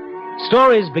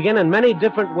 Stories begin in many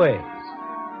different ways.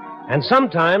 And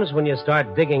sometimes when you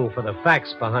start digging for the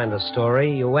facts behind a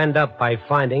story, you end up by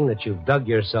finding that you've dug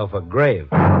yourself a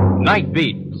grave. Night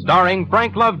Beat, starring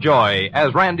Frank Lovejoy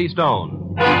as Randy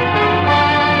Stone.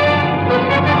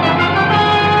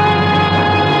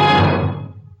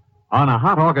 On a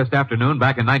hot August afternoon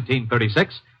back in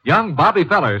 1936, young Bobby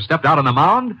Feller stepped out on the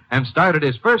mound and started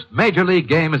his first major league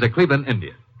game as a Cleveland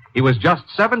Indian. He was just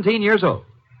 17 years old.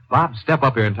 Bob, step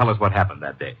up here and tell us what happened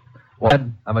that day. Well,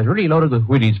 Ed, I was really loaded with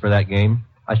Wheaties for that game.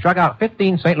 I struck out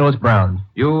 15 St. Louis Browns.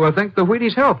 You think the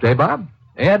Wheaties helped, eh, Bob?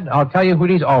 Ed, I'll tell you,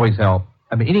 Wheaties always help.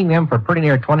 I've been eating them for pretty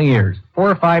near 20 years,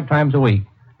 4 or 5 times a week.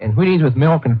 And Wheaties with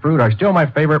milk and fruit are still my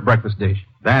favorite breakfast dish.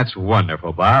 That's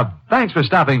wonderful, Bob. Thanks for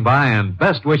stopping by, and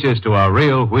best wishes to a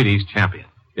real Wheaties champion.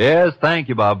 Yes, thank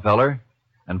you, Bob Feller.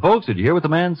 And folks, did you hear what the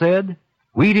man said?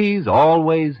 Wheaties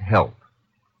always help.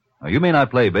 Now, you may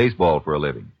not play baseball for a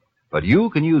living, but you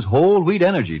can use whole wheat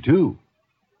energy, too.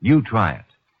 You try it.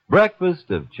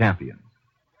 Breakfast of champions.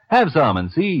 Have some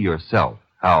and see yourself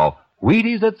how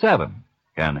Wheaties at 7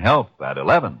 can help at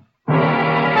 11.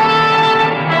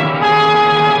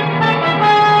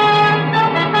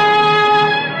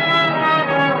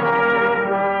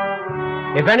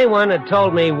 If anyone had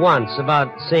told me once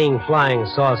about seeing flying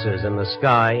saucers in the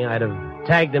sky, I'd have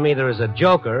tagged him either as a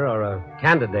joker or a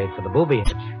candidate for the booby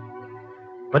hitch.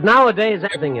 But nowadays,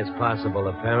 everything is possible,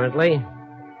 apparently.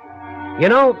 You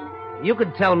know, you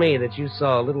could tell me that you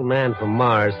saw a little man from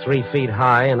Mars 3 feet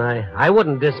high, and I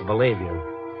wouldn't disbelieve you.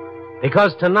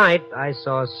 Because tonight, I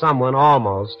saw someone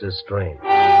almost as strange.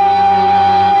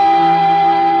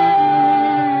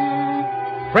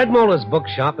 Fred Muller's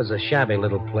bookshop is a shabby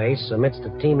little place amidst a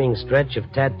teeming stretch of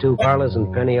tattoo parlors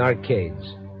and penny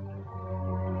arcades.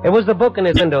 It was the book in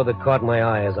his window that caught my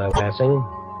eye as I was passing.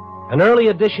 An early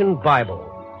edition Bible,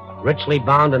 richly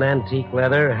bound in antique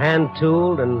leather,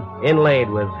 hand-tooled and inlaid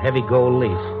with heavy gold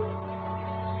leaf.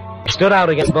 It stood out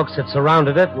against books that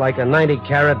surrounded it like a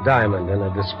 90-carat diamond in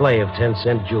a display of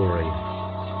 10-cent jewelry.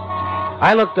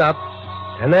 I looked up,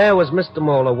 and there was Mr.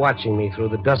 Moeller watching me through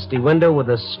the dusty window with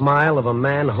the smile of a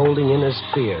man holding in his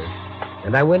fear.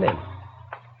 And I went in.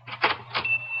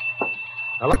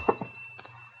 Hello?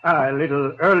 A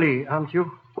little early, aren't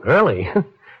you? Early?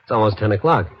 It's almost 10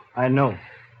 o'clock. I know.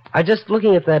 I'm just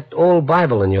looking at that old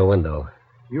Bible in your window.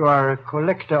 You are a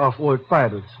collector of old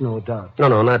Bibles, no doubt.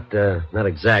 No, not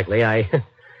exactly. I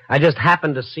just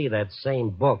happened to see that same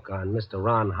book on Mr.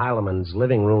 Ron Heileman's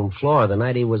living room floor the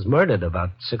night he was murdered about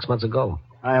 6 months ago.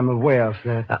 I am aware of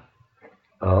that.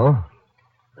 You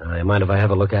mind if I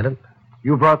have a look at it?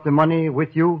 You brought the money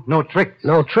with you? No tricks?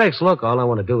 No tricks. Look, all I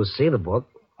want to do is see the book.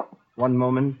 One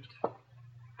moment.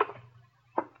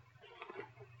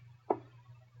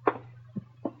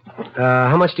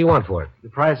 How much do you want for it? The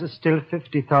price is still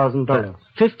 $50,000.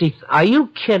 50? Are you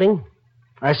kidding?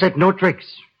 I said no tricks.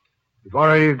 We've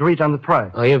already agreed on the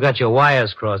price. Oh, you've got your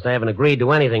wires crossed. I haven't agreed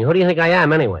to anything. Who do you think I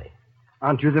am, anyway?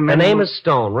 Aren't you the man? The name is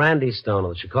Stone, Randy Stone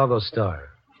of the Chicago Star.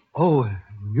 Oh, a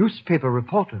newspaper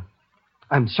reporter.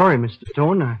 I'm sorry, Mr.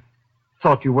 Stone. I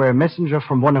thought you were a messenger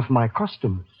from one of my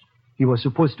customers. He was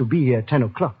supposed to be here at 10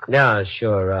 o'clock. Yeah,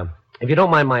 sure. If you don't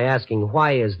mind my asking,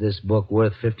 why is this book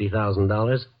worth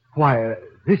 $50,000? Why,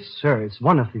 this, sir, is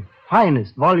one of the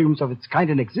finest volumes of its kind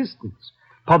in existence.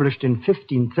 Published in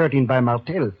 1513 by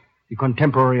Martel, the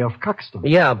contemporary of Caxton.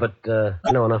 Yeah, but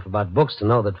I know enough about books to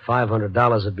know that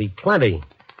 $500 would be plenty.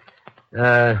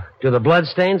 Do the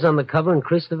bloodstains on the cover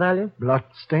increase the value?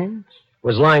 Bloodstains?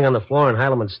 Was lying on the floor in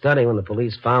Heileman's study when the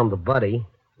police found the body.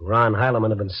 Ron Heileman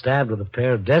had been stabbed with a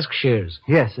pair of desk shears.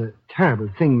 Yes, a terrible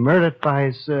thing. Murdered by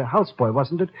his houseboy,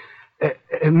 wasn't it?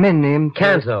 A man named...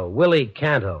 Canto, Willie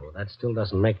Canto. That still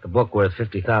doesn't make the book worth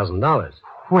 $50,000.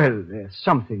 Well, there's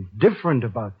something different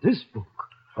about this book.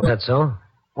 Oh, that's so?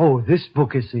 Oh, this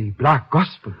book is the Black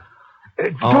Gospel.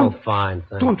 Fine,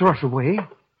 thanks. Don't rush away.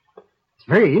 It's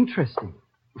very interesting.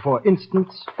 For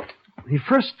instance, the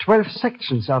first 12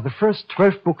 sections are the first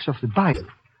 12 books of the Bible.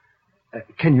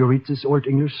 Can you read this Old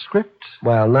English script?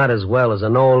 Well, not as well as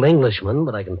an old Englishman,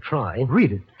 but I can try.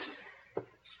 Read it.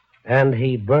 And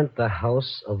he burnt the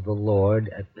house of the Lord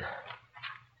at...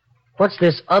 What's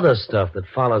this other stuff that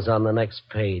follows on the next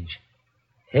page?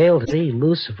 Hail to thee,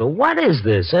 Lucifer. What is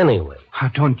this, anyway?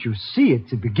 Don't you see?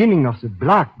 It's the beginning of the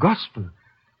Black Gospel,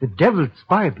 the Devil's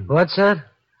Bible. What's that?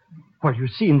 Well, you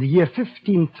see, in the year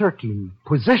 1513,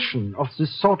 possession of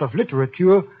this sort of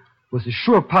literature was a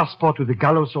sure passport to the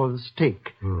gallows or the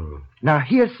stake. Now,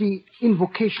 here's the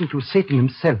invocation to Satan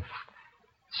himself,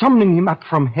 summoning him up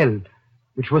from hell,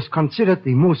 which was considered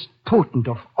the most potent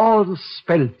of all the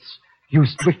spells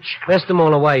used which... Mr.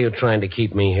 Mola, why are you trying to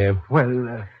keep me here?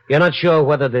 Well, You're not sure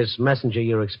whether this messenger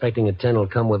you're expecting at 10 will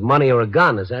come with money or a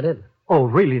gun, is that it? Oh,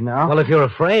 really now? Well, if you're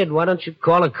afraid, why don't you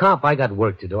call a cop? I got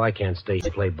work to do. I can't stay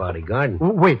to play bodyguard.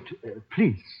 Wait,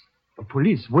 please. The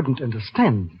police wouldn't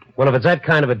understand. Well, if it's that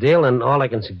kind of a deal, then all I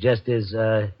can suggest is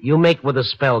you make with a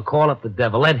spell, call up the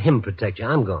devil, let him protect you.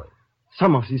 I'm going.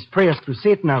 Some of these prayers to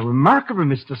Satan are remarkable,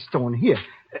 Mr. Stone. Here,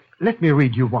 let me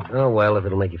read you one. Oh, well, if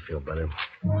it'll make you feel better.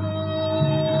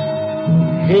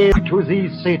 Hail to thee,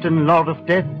 Satan, Lord of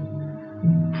Death.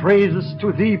 Praises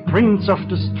to thee, Prince of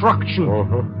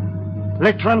Destruction.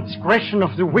 Let transgression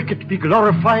of the wicked be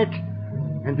glorified,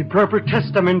 and the purple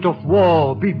testament of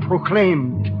war be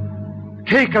proclaimed.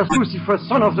 Take us, Lucifer,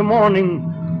 son of the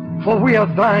morning, for we are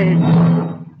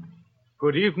thine.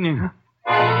 Good evening.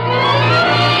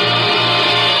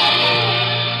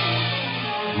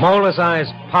 Mola's eyes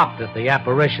popped at the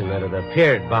apparition that had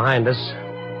appeared behind us.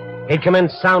 He'd come in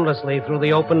soundlessly through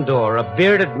the open door, a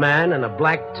bearded man in a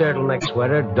black turtleneck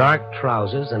sweater, dark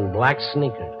trousers, and black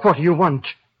sneakers. What do you want?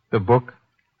 The book.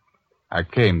 I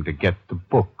came to get the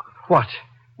book. What?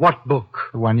 What book?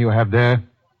 The one you have there.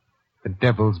 The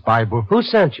Devil's Bible. Who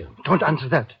sent you? Don't answer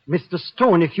that. Mr.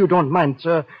 Stone, if you don't mind,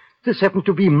 sir, this happened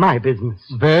to be my business.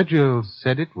 Virgil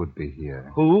said it would be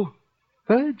here. Who?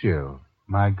 Virgil,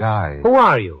 my guide. Who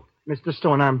are you? Mr.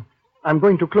 Stone, I'm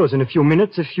going to close in a few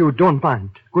minutes if you don't mind.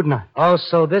 Good night. Oh,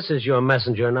 so this is your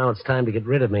messenger. Now it's time to get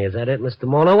rid of me. Is that it, Mr.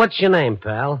 Mola? What's your name,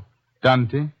 pal?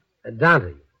 Dante.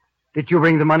 Dante. Did you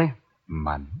bring the money?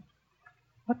 Money?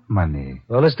 What money?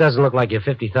 Well, this doesn't look like your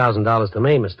 $50,000 to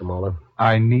me, Mr. Mola.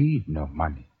 I need no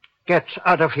money. Get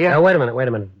out of here. Now, wait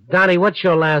a minute. Dante, what's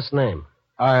your last name?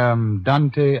 I am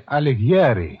Dante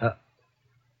Alighieri.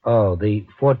 The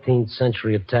 14th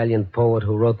century Italian poet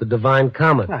who wrote the Divine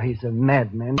Comedy. He's a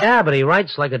madman. Yeah, but he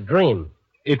writes like a dream.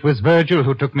 It was Virgil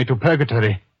who took me to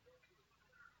purgatory.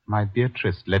 My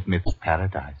Beatrice led me to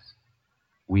paradise.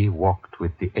 We walked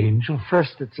with the angel.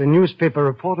 First it's a newspaper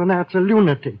reporter, now it's a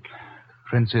lunatic.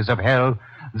 Princes of hell,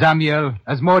 Zamiel,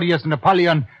 Asmodeus, and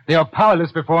Apollyon, they are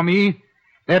powerless before me.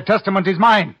 Their testament is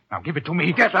mine. Now give it to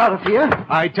me. Get out of here.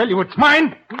 I tell you it's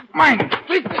mine. Mine.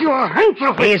 Take your hands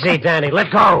off it. Easy, Danny.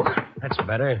 Let go. That's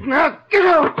better. Now get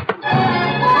out.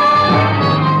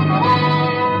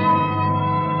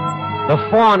 The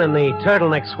fawn in the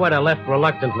turtleneck sweater left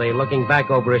reluctantly, looking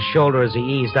back over his shoulder as he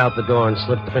eased out the door and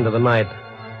slipped up into the night.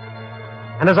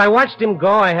 And as I watched him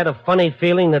go, I had a funny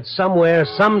feeling that somewhere,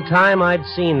 sometime, I'd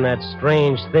seen that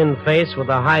strange, thin face with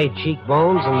the high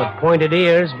cheekbones and the pointed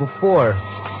ears before.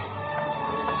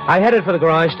 I headed for the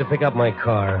garage to pick up my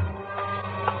car.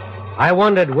 I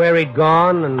wondered where he'd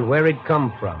gone and where he'd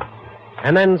come from.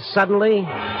 And then suddenly,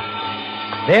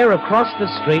 there across the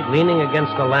street, leaning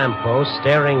against a lamppost,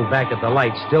 staring back at the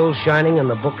light still shining in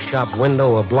the bookshop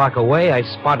window a block away, I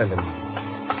spotted him.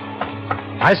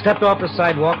 I stepped off the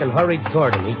sidewalk and hurried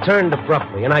toward him. He turned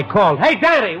abruptly, and I called, "Hey,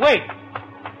 Danny, wait!"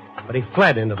 But he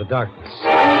fled into the darkness.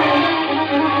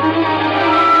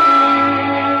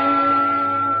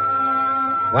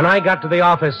 When I got to the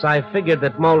office, I figured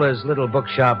that Mola's little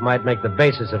bookshop might make the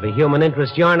basis of a human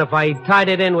interest yarn if I tied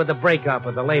it in with the breakup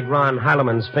of the late Ron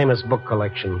Heileman's famous book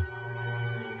collection.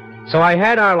 So I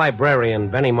had our librarian,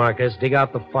 Benny Marcus, dig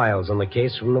out the files on the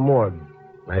case from the morgue.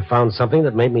 I found something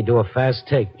that made me do a fast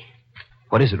take.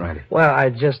 What is it, Randy? Well, I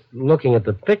just looking at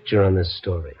the picture on this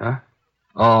story. Huh?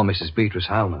 Oh, Mrs. Beatrice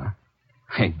Heileman.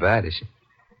 Ain't bad, is she?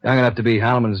 Young enough to be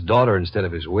Heileman's daughter instead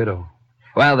of his widow.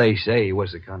 Well, they say he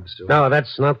was the connoisseur. No,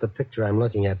 that's not the picture I'm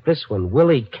looking at. This one,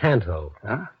 Willie Canto.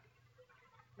 Huh?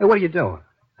 Hey, what are you doing?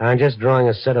 I'm just drawing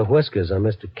a set of whiskers on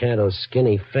Mr. Canto's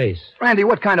skinny face. Randy,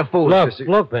 what kind of fool Look, is this?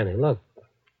 look, Benny, look.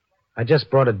 I just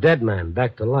brought a dead man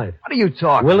back to life. What are you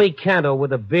talking? Willie Canto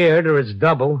with a beard or his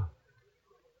double.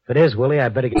 If it is Willie, I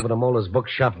better get over to Mola's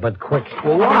bookshop, but quick.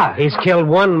 Well, why? He's killed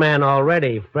one man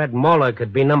already. Fred Mola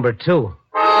could be number 2.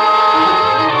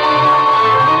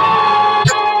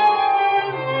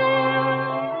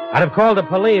 I'd have called the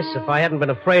police if I hadn't been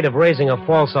afraid of raising a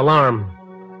false alarm,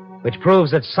 which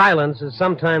proves that silence is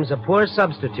sometimes a poor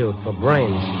substitute for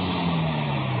brains.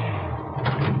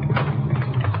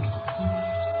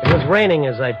 It was raining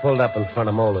as I pulled up in front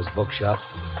of Mola's bookshop.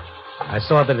 I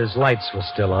saw that his lights were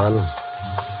still on.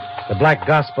 The Black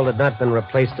Gospel had not been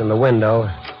replaced in the window.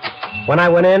 When I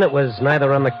went in, it was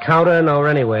neither on the counter nor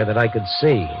anywhere that I could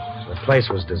see. The place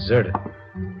was deserted.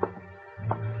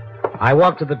 I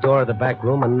walked to the door of the back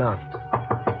room and knocked.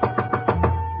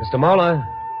 Mr. Mola?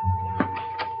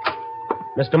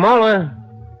 Mr. Mola?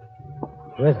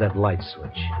 Where's that light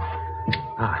switch?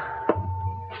 Ah.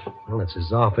 Well, it's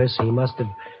his office. He must have...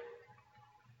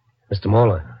 Mr.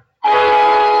 Mola.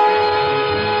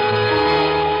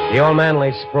 The old man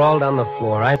lay sprawled on the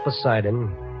floor, right beside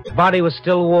him. His body was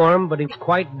still warm, but he was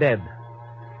quite dead.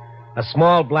 A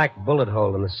small black bullet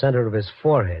hole in the center of his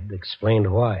forehead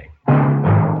explained why.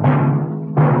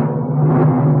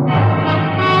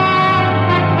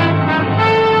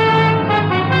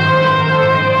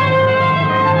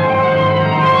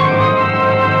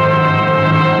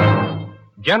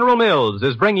 General Mills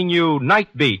is bringing you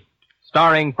Night Beat,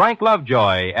 starring Frank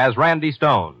Lovejoy as Randy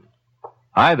Stone.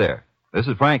 Hi there. This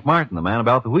is Frank Martin, the man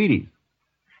about the Wheaties.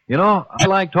 You know, I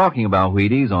like talking about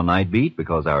Wheaties on Night Beat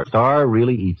because our star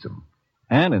really eats them.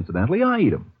 And incidentally, I eat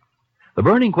them. The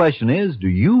burning question is, do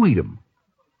you eat them?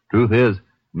 Truth is,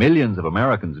 millions of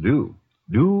Americans do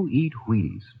eat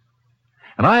Wheaties.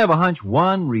 And I have a hunch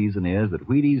one reason is that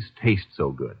Wheaties taste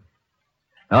so good.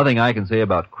 Nothing I can say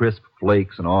about crisp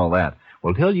flakes and all that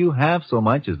will tell you half so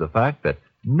much as the fact that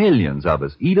millions of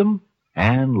us eat them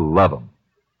and love them.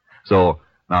 So,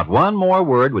 not one more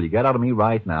word will you get out of me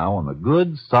right now on the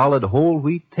good, solid, whole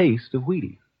wheat taste of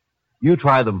Wheaties. You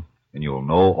try them, and you'll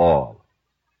know all.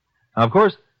 Now, of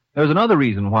course, there's another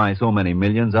reason why so many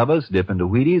millions of us dip into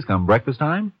Wheaties come breakfast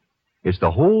time. It's the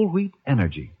whole wheat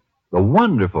energy, the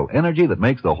wonderful energy that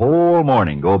makes the whole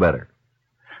morning go better.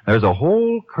 There's a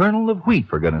whole kernel of wheat,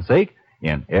 for goodness sake,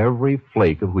 in every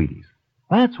flake of Wheaties.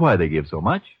 That's why they give so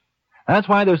much. That's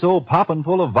why they're so poppin'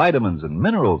 full of vitamins and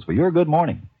minerals for your good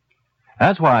morning.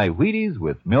 That's why Wheaties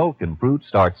with milk and fruit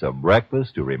starts a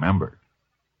breakfast to remember.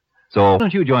 So why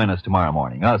don't you join us tomorrow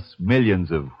morning, us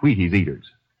millions of Wheaties eaters?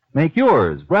 Make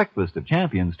yours breakfast of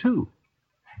champions, too.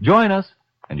 Join us,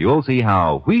 and you'll see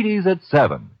how Wheaties at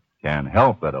 7 can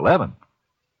help at 11.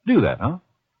 Do that, huh?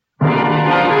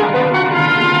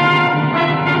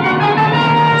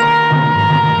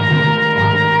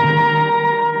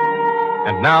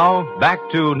 And now, back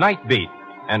to Night Beat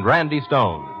and Randy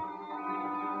Stone.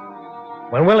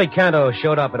 When Willie Canto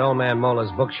showed up at Old Man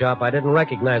Mola's bookshop, I didn't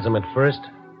recognize him at first.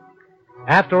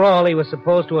 After all, he was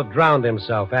supposed to have drowned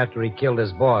himself after he killed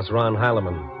his boss, Ron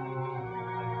Heilemann.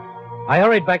 I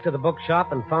hurried back to the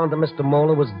bookshop and found that Mr.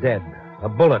 Mola was dead, a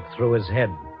bullet through his head,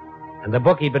 and the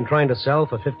book he'd been trying to sell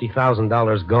for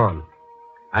 $50,000 gone.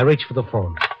 I reached for the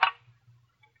phone.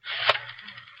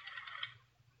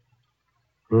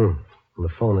 The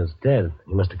phone is dead.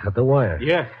 You must have cut the wire.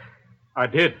 Yes, I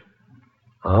did.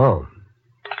 Oh.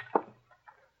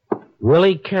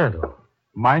 Willie Canto.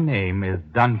 My name is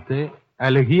Dante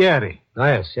Alighieri.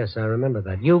 Oh, yes, I remember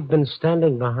that. You've been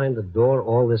standing behind the door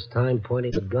all this time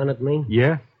pointing the gun at me?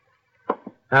 Yes.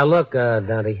 Now, look,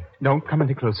 Dante. Don't come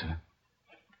any closer.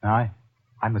 I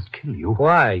must kill you.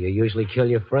 Why? You usually kill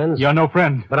your friends? You're no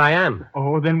friend. But I am.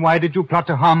 Oh, then why did you plot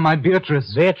to harm my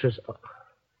Beatrice? Beatrice?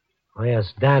 Oh,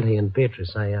 yes, Dante and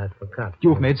Beatrice. I forgot.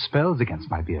 You've made spells against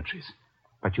my Beatrice.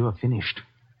 But you are finished.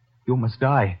 You must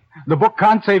die. The book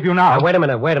can't save you now. Wait a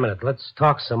minute. Let's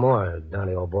talk some more,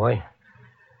 Dante, old boy.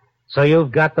 So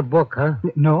you've got the book, huh?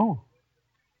 No.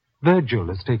 Virgil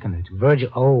has taken it.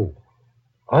 Virgil?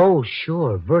 Oh,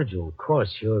 sure, Virgil, of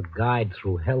course, your guide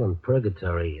through hell and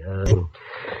purgatory.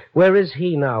 Where is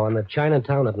he now, on the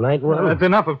Chinatown at night run? That's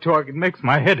enough of talk. It makes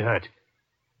my head hurt.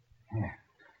 Yeah.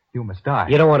 You must die.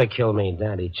 You don't want to kill me,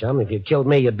 Daddy Chum. If you killed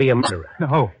me, you'd be a murderer.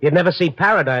 No. You'd never see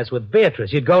paradise with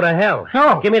Beatrice. You'd go to hell.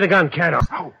 No. Give me the gun, Canto.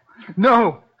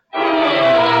 No.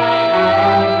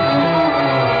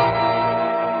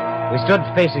 We stood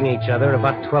facing each other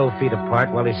about 12 feet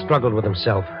apart while he struggled with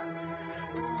himself.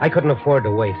 I couldn't afford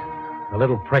to wait. A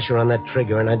little pressure on that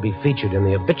trigger and I'd be featured in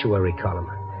the obituary column.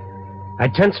 I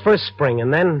tensed for a spring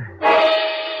and then...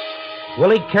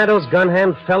 Willie Canto's gun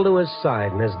hand fell to his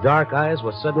side, and his dark eyes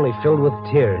were suddenly filled with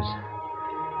tears.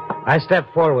 I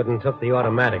stepped forward and took the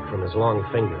automatic from his long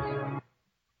fingers.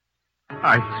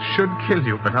 I should kill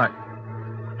you, but I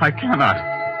cannot.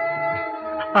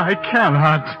 I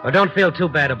cannot. Oh, don't feel too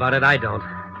bad about it. I don't.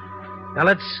 Now,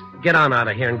 let's get on out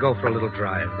of here and go for a little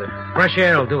drive. The fresh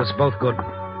air will do us both good.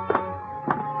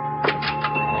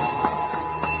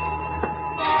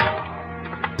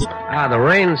 Ah, the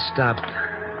rain stopped.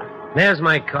 There's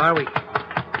my car.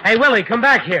 Hey, Willie, come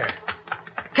back here.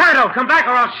 Canto, come back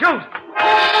or I'll shoot.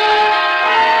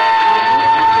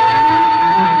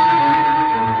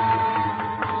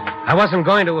 I wasn't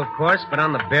going to, of course, but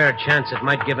on the bare chance it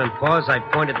might give him pause, I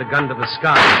pointed the gun to the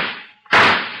sky.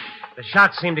 The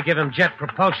shot seemed to give him jet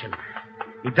propulsion.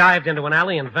 He dived into an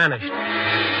alley and vanished.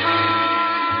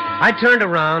 I turned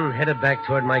around and headed back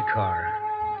toward my car.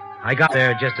 I got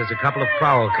there just as a couple of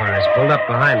prowl cars pulled up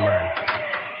behind mine.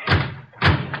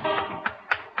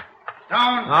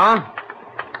 Down. Oh?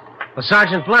 Well,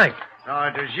 Sergeant Black. Oh,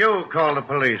 it was you who called the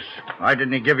police. Why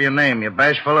didn't he give you a name? You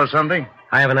bashful or something?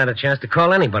 I haven't had a chance to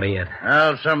call anybody yet.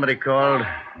 Well, somebody called.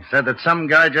 He said that some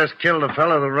guy just killed the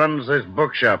fellow that runs this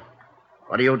bookshop.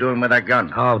 What are you doing with that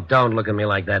gun? Oh, don't look at me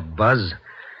like that, Buzz.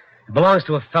 It belongs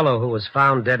to a fellow who was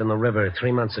found dead in the river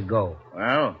 3 months ago.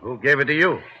 Well, who gave it to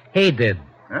you? He did.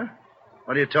 Huh?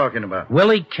 What are you talking about?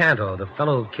 Willie Canto, the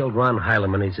fellow who killed Ron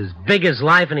Heileman. He's as big as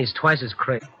life and he's twice as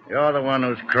crazy. You're the one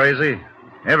who's crazy.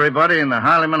 Everybody in the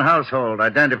Heileman household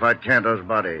identified Canto's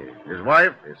body. His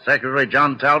wife, his secretary,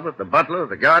 John Talbot, the butler,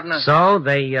 the gardener. So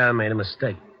they made a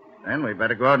mistake. Then we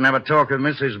better go out and have a talk with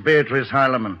Mrs. Beatrice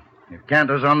Heileman. If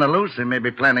Canto's on the loose, he may be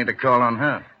planning to call on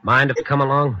her. Mind if I come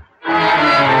along?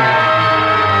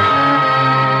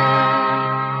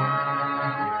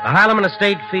 The Heileman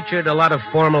estate featured a lot of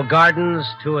formal gardens,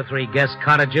 2 or 3 guest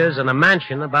cottages, and a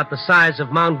mansion about the size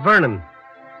of Mount Vernon.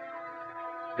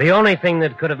 The only thing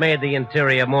that could have made the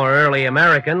interior more early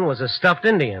American was a stuffed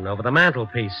Indian over the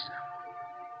mantelpiece.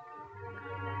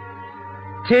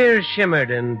 Tears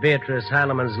shimmered in Beatrice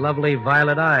Heileman's lovely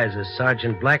violet eyes as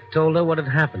Sergeant Black told her what had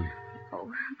happened.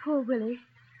 Oh, poor Willie.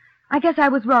 I guess I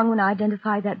was wrong when I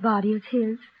identified that body as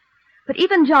his. But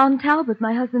even John Talbot,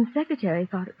 my husband's secretary,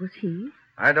 thought it was he.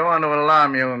 I don't want to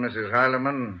alarm you, Mrs.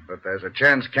 Heileman, but there's a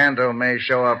chance Canto may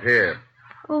show up here.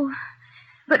 Oh,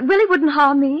 but Willie wouldn't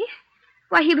harm me.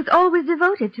 Why, he was always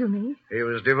devoted to me. He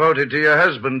was devoted to your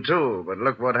husband, too, but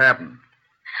look what happened.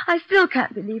 I still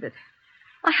can't believe it.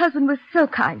 My husband was so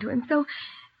kind to him, so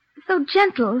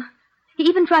gentle. He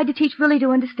even tried to teach Willie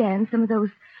to understand some of those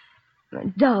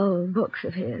dull books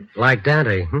of his. Like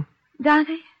Dante,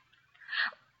 Dante?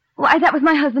 Why, that was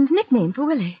my husband's nickname for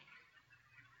Willie.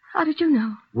 How did you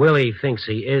know? Willie thinks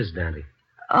he is Dante.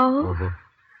 Oh?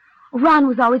 Ron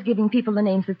was always giving people the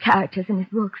names of characters in his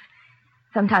books.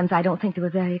 Sometimes I don't think they were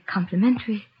very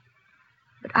complimentary.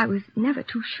 But I was never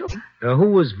too sure.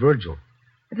 Who was Virgil?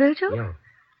 Virgil? Yeah.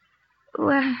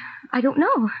 Well, I don't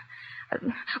know.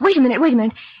 Wait a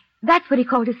minute. That's what he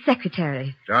called his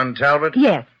secretary. John Talbot?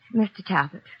 Yes, Mr.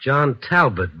 Talbot. John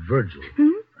Talbot, Virgil.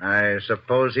 I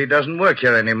suppose he doesn't work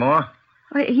here anymore.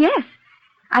 Well, yes.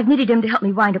 I've needed him to help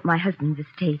me wind up my husband's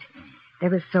estate. There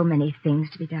were so many things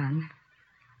to be done.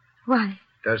 Why?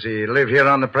 Does he live here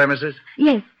on the premises?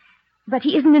 Yes, but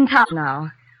he isn't in town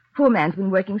now. Poor man's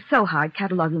been working so hard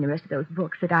cataloging the rest of those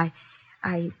books that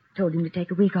I told him to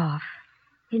take a week off.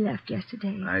 He left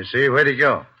yesterday. I see. Where'd he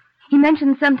go? He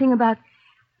mentioned something about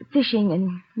fishing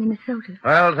in Minnesota.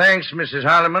 Well, thanks, Mrs.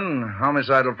 Heileman.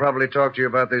 Homicide will probably talk to you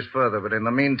about this further, but in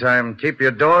the meantime, keep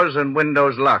your doors and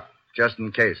windows locked, just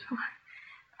in case. Oh,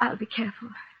 I'll be careful.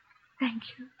 Thank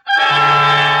you.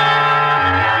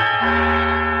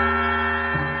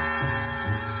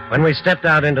 When we stepped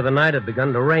out into the night, it had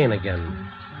begun to rain again.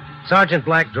 Sergeant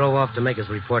Black drove off to make his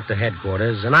report to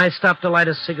headquarters, and I stopped to light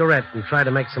a cigarette and try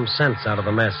to make some sense out of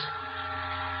the mess.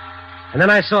 And then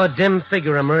I saw a dim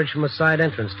figure emerge from a side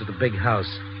entrance to the big house.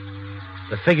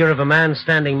 The figure of a man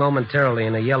standing momentarily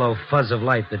in a yellow fuzz of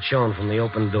light that shone from the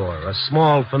open door. A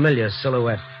small, familiar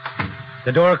silhouette.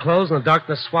 The door closed and the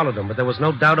darkness swallowed him, but there was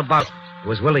no doubt about it. It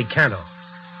was Willie Canto.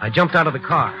 I jumped out of the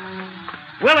car.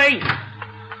 Willie!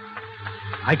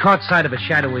 I caught sight of a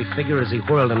shadowy figure as he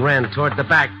whirled and ran toward the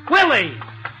back. Willie!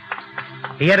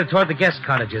 He headed toward the guest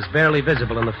cottages, barely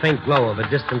visible in the faint glow of a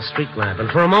distant street lamp, and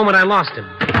for a moment I lost him.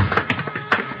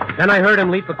 Then I heard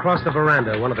him leap across the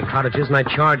veranda of one of the cottages, and I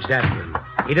charged after him.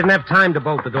 He didn't have time to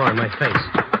bolt the door in my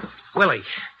face. Willie,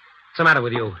 what's the matter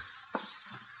with you?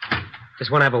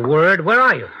 Just want to have a word? Where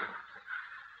are you?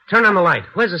 Turn on the light.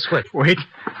 Where's the switch? Wait.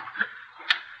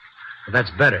 Well,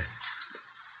 that's better.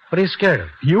 What are you scared of?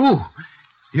 You.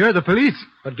 You're the police.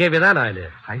 What gave you that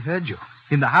idea? I heard you.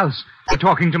 in the house,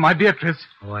 talking to my Beatrice.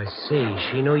 Oh, I see.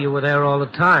 She knew you were there all the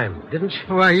time, didn't she?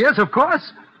 Why, yes, of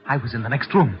course. I was in the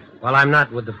next room. Well, I'm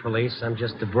not with the police. I'm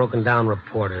just a broken-down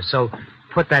reporter. So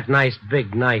put that nice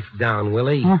big knife down,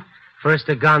 Willie. Huh? First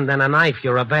a gun, then a knife.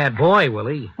 You're a bad boy,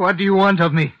 Willie. What do you want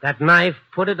of me? That knife,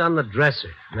 put it on the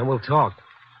dresser, and then we'll talk.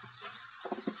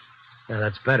 Now,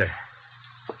 that's better.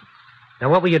 Now,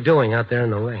 what were you doing out there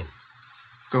in the rain?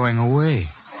 Going away.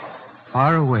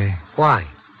 Far away. Why?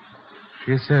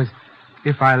 She says,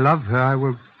 if I love her, I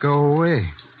will go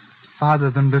away. Farther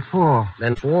than before.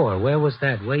 Then for? Where was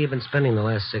that? Where you been spending the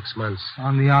last 6 months?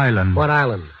 On the island. What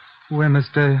island? Where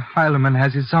Mr. Heileman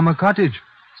has his summer cottage.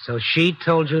 So she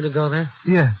told you to go there?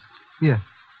 Yes.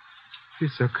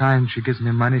 She's so kind. She gives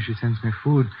me money. She sends me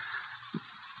food.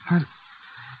 But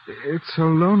it's so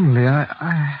lonely.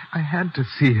 I had to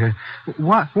see her.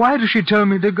 Why does she tell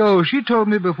me to go? She told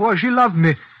me before she loved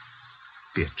me.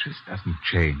 Beatrice doesn't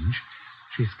change.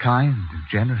 She's kind and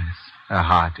generous. Her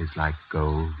heart is like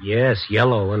gold. Yes,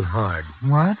 yellow and hard.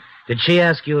 What? Did she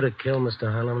ask you to kill Mr.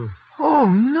 Heileman? Oh,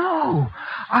 no.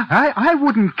 I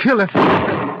wouldn't kill her.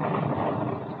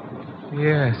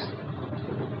 Yes.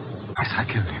 Yes, I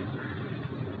killed him.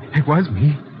 It was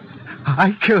me.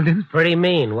 I killed him. Pretty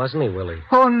mean, wasn't he, Willie?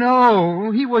 Oh,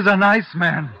 no. He was a nice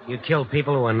man. You kill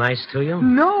people who are nice to you?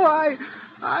 No,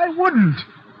 I wouldn't.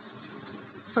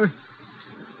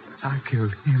 I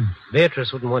killed him.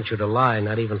 Beatrice wouldn't want you to lie,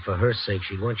 not even for her sake.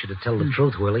 She'd want you to tell the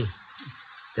truth, Willie.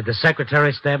 Did the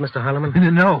secretary stab Mr. Heileman?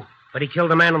 No. But he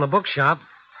killed a man in the bookshop.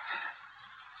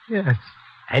 Yes.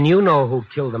 And you know who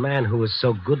killed the man who was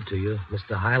so good to you,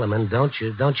 Mr. Heileman, don't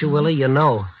you? Don't you, Willie? You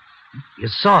know. You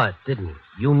saw it, didn't you?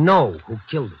 You know who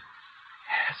killed him.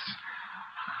 Yes,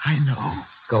 I know.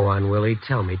 Go on, Willie.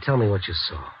 Tell me what you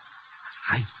saw.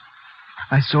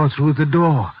 I saw through the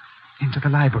door into the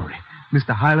library.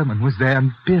 Mr. Heileman was there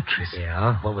and Beatrice.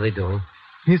 Yeah? What were they doing?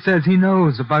 He says he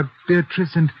knows about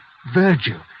Beatrice and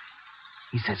Virgil.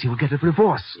 He says he will get a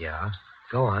divorce. Yeah?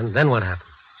 Go on. Then what happened?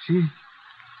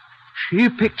 She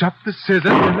picked up the scissors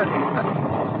and...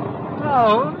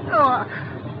 No,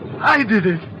 I did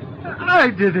it. I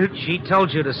did it. She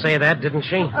told you to say that, didn't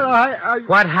she?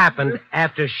 What happened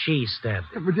after she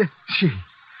stabbed him?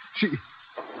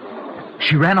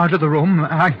 She ran out of the room.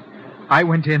 I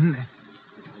went in...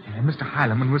 And Mr.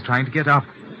 Heileman was trying to get up.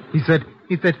 He said,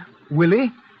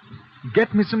 Willie,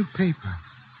 get me some paper.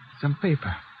 Some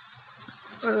paper.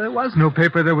 There was no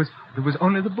paper. There was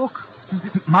only the book.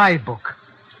 My book.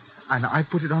 And I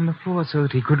put it on the floor so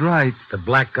that he could write. The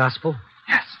Black Gospel?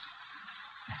 Yes.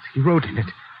 He wrote in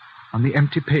it. On the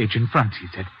empty page in front, he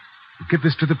said, give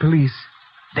this to the police.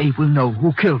 They will know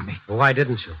who killed me. Well, why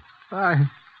didn't you?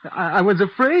 I was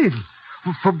afraid.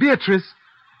 For Beatrice...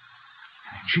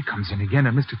 She comes in again,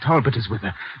 and Mr. Talbot is with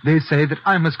her. They say that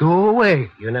I must go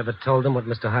away. You never told them what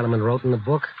Mr. Heileman wrote in the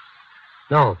book?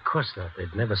 No, of course not.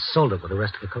 They'd never sold it with the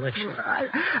rest of the collection.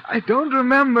 I don't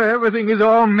remember. Everything is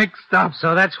all mixed up.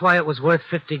 So that's why it was worth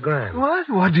 $50,000. What?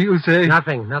 What do you say?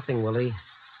 Nothing, Willie.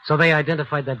 So they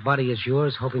identified that body as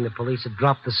yours, hoping the police had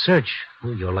dropped the search.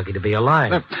 Well, you're lucky to be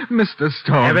alive. Mr.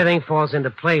 Stone. Everything falls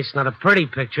into place. Not a pretty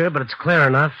picture, but it's clear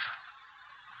enough.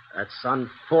 That's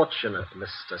unfortunate,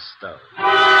 Mr. Stone.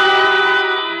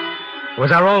 It was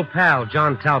our old pal,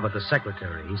 John Talbot, the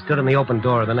secretary. He stood in the open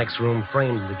door of the next room,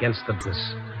 framed against the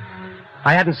business.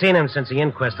 I hadn't seen him since the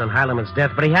inquest on Heileman's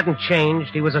death, but he hadn't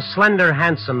changed. He was a slender,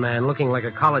 handsome man, looking like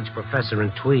a college professor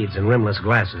in tweeds and rimless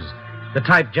glasses, the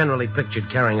type generally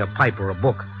pictured carrying a pipe or a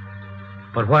book.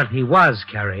 But what he was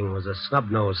carrying was a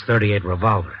snub-nosed .38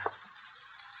 revolver.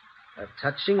 A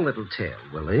touching little tale,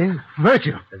 Willie.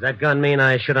 Virgil. Does that gun mean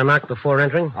I should have knocked before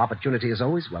entering? Opportunity is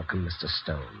always welcome, Mr.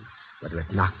 Stone, whether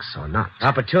it knocks or not.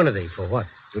 Opportunity for what?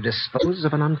 To dispose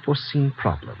of an unforeseen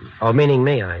problem. Oh, meaning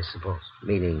me, I suppose.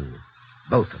 Meaning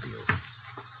both of you.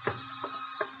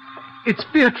 It's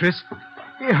Beatrice.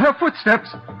 Her footsteps.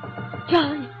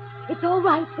 John, it's all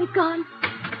right. They've gone.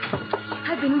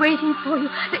 I've been waiting for you.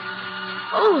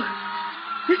 Oh,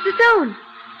 Mr. Stone.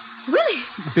 Willie.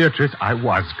 Beatrice, I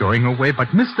was going away, but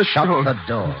Mr. Stone... Shut the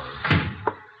door.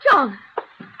 John,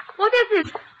 what is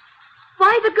it?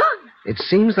 Why the gun? It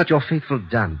seems that your faithful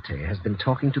Dante has been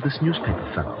talking to this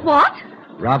newspaper fellow. What?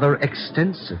 Rather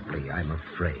extensively, I'm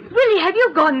afraid. Willie, have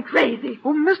you gone crazy?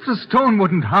 Oh, Mr. Stone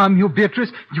wouldn't harm you,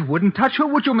 Beatrice. You wouldn't touch her,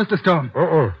 would you, Mr. Stone?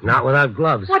 Not without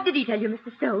gloves. What did he tell you,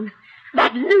 Mr. Stone?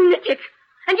 That lunatic.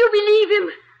 And you believe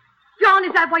him? John,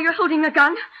 is that why you're holding a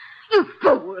gun? You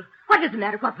fool. What does it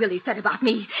matter what Willie said about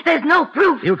me? There's no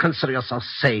proof. You consider yourself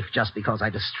safe just because I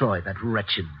destroyed that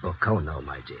wretched book. Oh, no,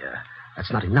 my dear.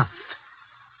 That's not enough.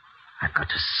 I've got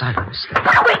to silence them.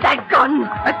 Put away that gun!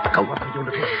 Let go of me, you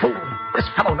little fool. This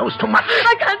fellow knows too much.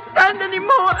 I can't stand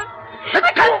anymore. Let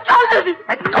I can't stand it.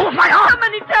 Let go of my arm. So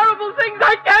many terrible things.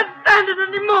 I can't stand it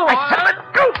anymore. I said let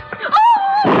go. Oh!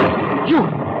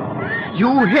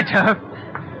 You hit her.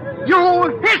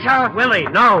 You hit her. Willie,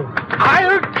 no.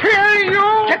 I'll kill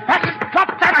you. Get back and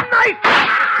drop that knife.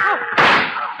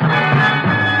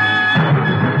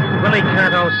 Willie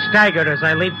Canto staggered as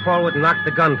I leaped forward and knocked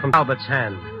the gun from Talbot's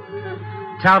hand.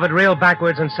 Talbot reeled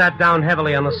backwards and sat down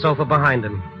heavily on the sofa behind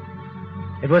him.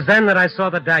 It was then that I saw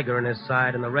the dagger in his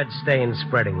side and the red stain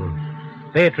spreading.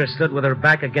 Beatrice stood with her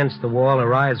back against the wall,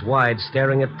 her eyes wide,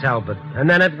 staring at Talbot, and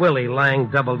then at Willie lying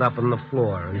doubled up on the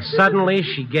floor. And suddenly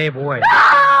she gave way.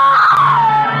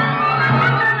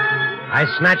 I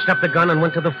snatched up the gun and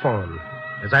went to the phone.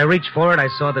 As I reached for it, I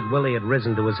saw that Willie had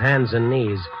risen to his hands and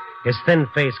knees, his thin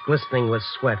face glistening with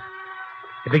sweat.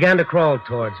 He began to crawl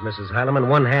towards Mrs. Heilemann,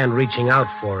 one hand reaching out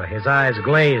for her, his eyes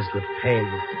glazed with pain.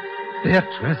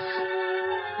 Beatrice.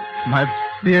 My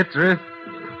Beatrice.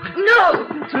 No!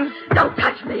 Don't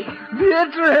touch me!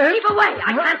 Beatrice! Keep away!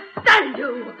 I can't stand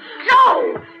you!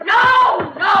 No!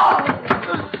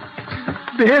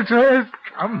 Beatrice,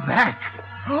 come back.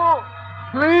 Oh,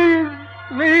 please.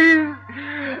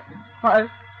 My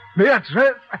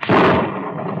Beatrice.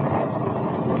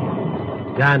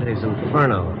 Dante's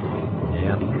Inferno.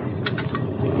 Yep.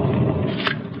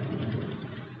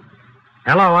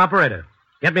 Hello, operator.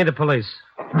 Get me the police.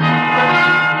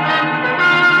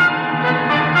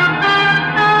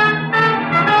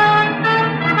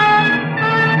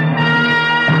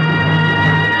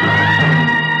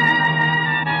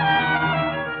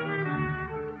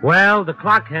 Well, the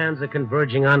clock hands are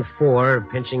converging on 4,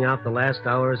 pinching out the last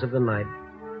hours of the night.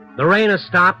 The rain has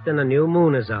stopped and a new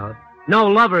moon is out. No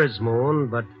lover's moon,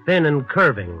 but thin and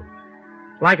curving.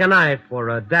 Like a knife or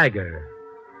a dagger.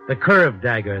 The curved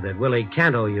dagger that Willie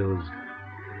Canto used.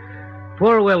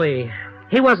 Poor Willie.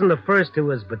 He wasn't the first who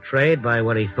was betrayed by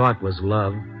what he thought was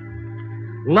love.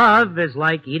 Love is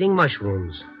like eating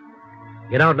mushrooms.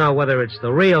 You don't know whether it's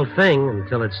the real thing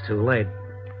until it's too late.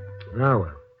 Oh,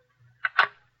 well.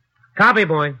 Copy,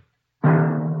 boy.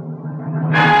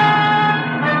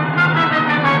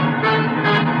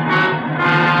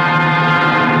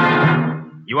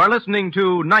 You are listening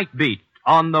to Night Beat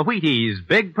on the Wheaties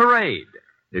Big Parade.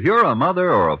 If you're a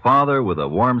mother or a father with a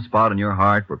warm spot in your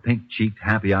heart for pink-cheeked,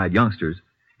 happy-eyed youngsters,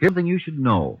 here's something you should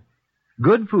know.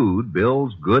 Good food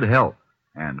builds good health,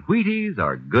 and Wheaties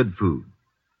are good food.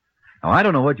 Now, I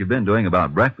don't know what you've been doing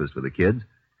about breakfast with the kids,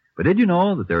 but did you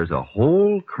know that there's a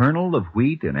whole kernel of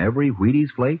wheat in every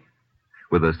Wheaties flake?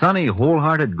 With the sunny,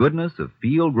 wholehearted goodness of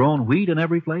field-grown wheat in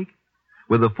every flake?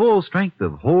 With the full strength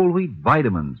of whole wheat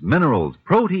vitamins, minerals,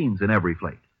 proteins in every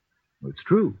flake? It's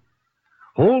true.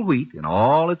 Whole wheat in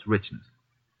all its richness.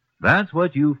 That's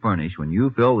what you furnish when you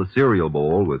fill the cereal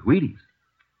bowl with Wheaties.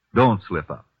 Don't slip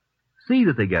up. See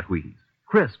that they get Wheaties.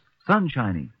 Crisp,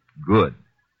 sunshiny, good.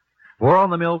 Pour on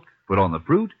the milk, put on the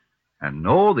fruit, and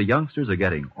know the youngsters are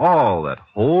getting all that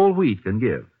whole wheat can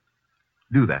give.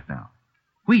 Do that now.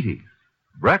 Wheaties,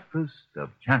 breakfast of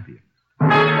champions.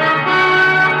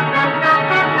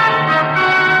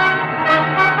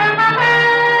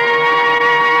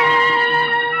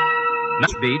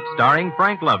 Night Beat, starring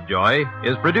Frank Lovejoy,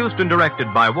 is produced and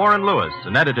directed by Warren Lewis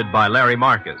and edited by Larry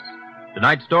Marcus.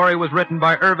 Tonight's story was written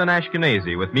by Irvin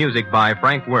Ashkenazi with music by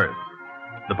Frank Worth.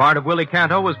 The part of Willie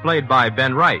Canto was played by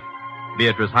Ben Wright.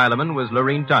 Beatrice Heilemann was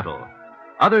Lorene Tuttle.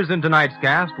 Others in tonight's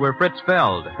cast were Fritz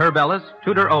Feld, Herb Ellis,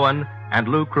 Tudor Owen, and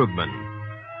Lou Krugman.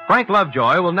 Frank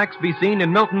Lovejoy will next be seen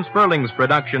in Milton Sperling's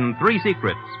production 3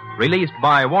 Secrets, released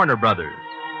by Warner Brothers.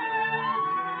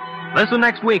 Listen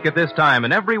next week at this time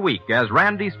and every week as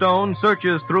Randy Stone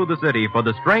searches through the city for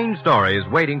the strange stories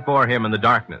waiting for him in the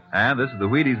darkness. And this is the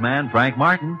Wheaties man, Frank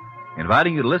Martin,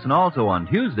 inviting you to listen also on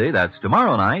Tuesday, that's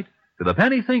tomorrow night, to the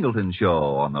Penny Singleton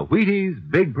Show on the Wheaties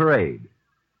Big Parade.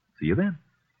 See you then.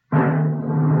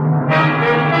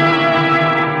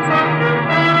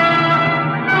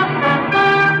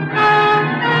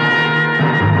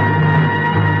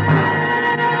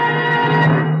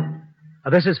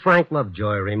 This is Frank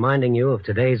Lovejoy reminding you of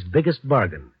today's biggest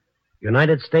bargain,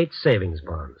 United States Savings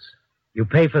Bonds. You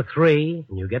pay for 3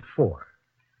 and you get 4.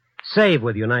 Save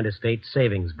with United States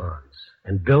Savings Bonds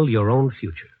and build your own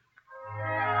future.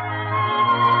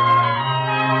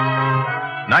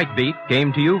 Night Beat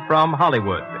came to you from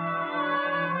Hollywood.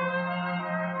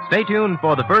 Stay tuned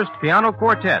for the first piano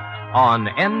quartet on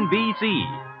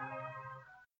NBC.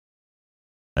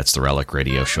 That's the Relic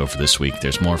Radio Show for this week.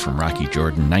 There's more from Rocky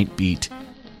Jordan, Night Beat,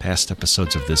 past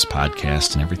episodes of this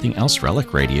podcast and everything else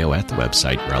Relic Radio at the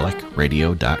website,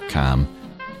 relicradio.com.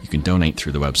 You can donate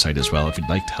through the website as well if you'd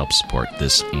like to help support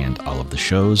this and all of the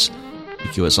shows.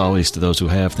 Thank you as always to those who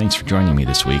have. Thanks for joining me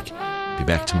this week. Be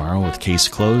back tomorrow with Case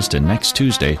Closed and next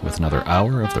Tuesday with another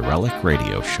hour of the Relic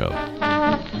Radio Show.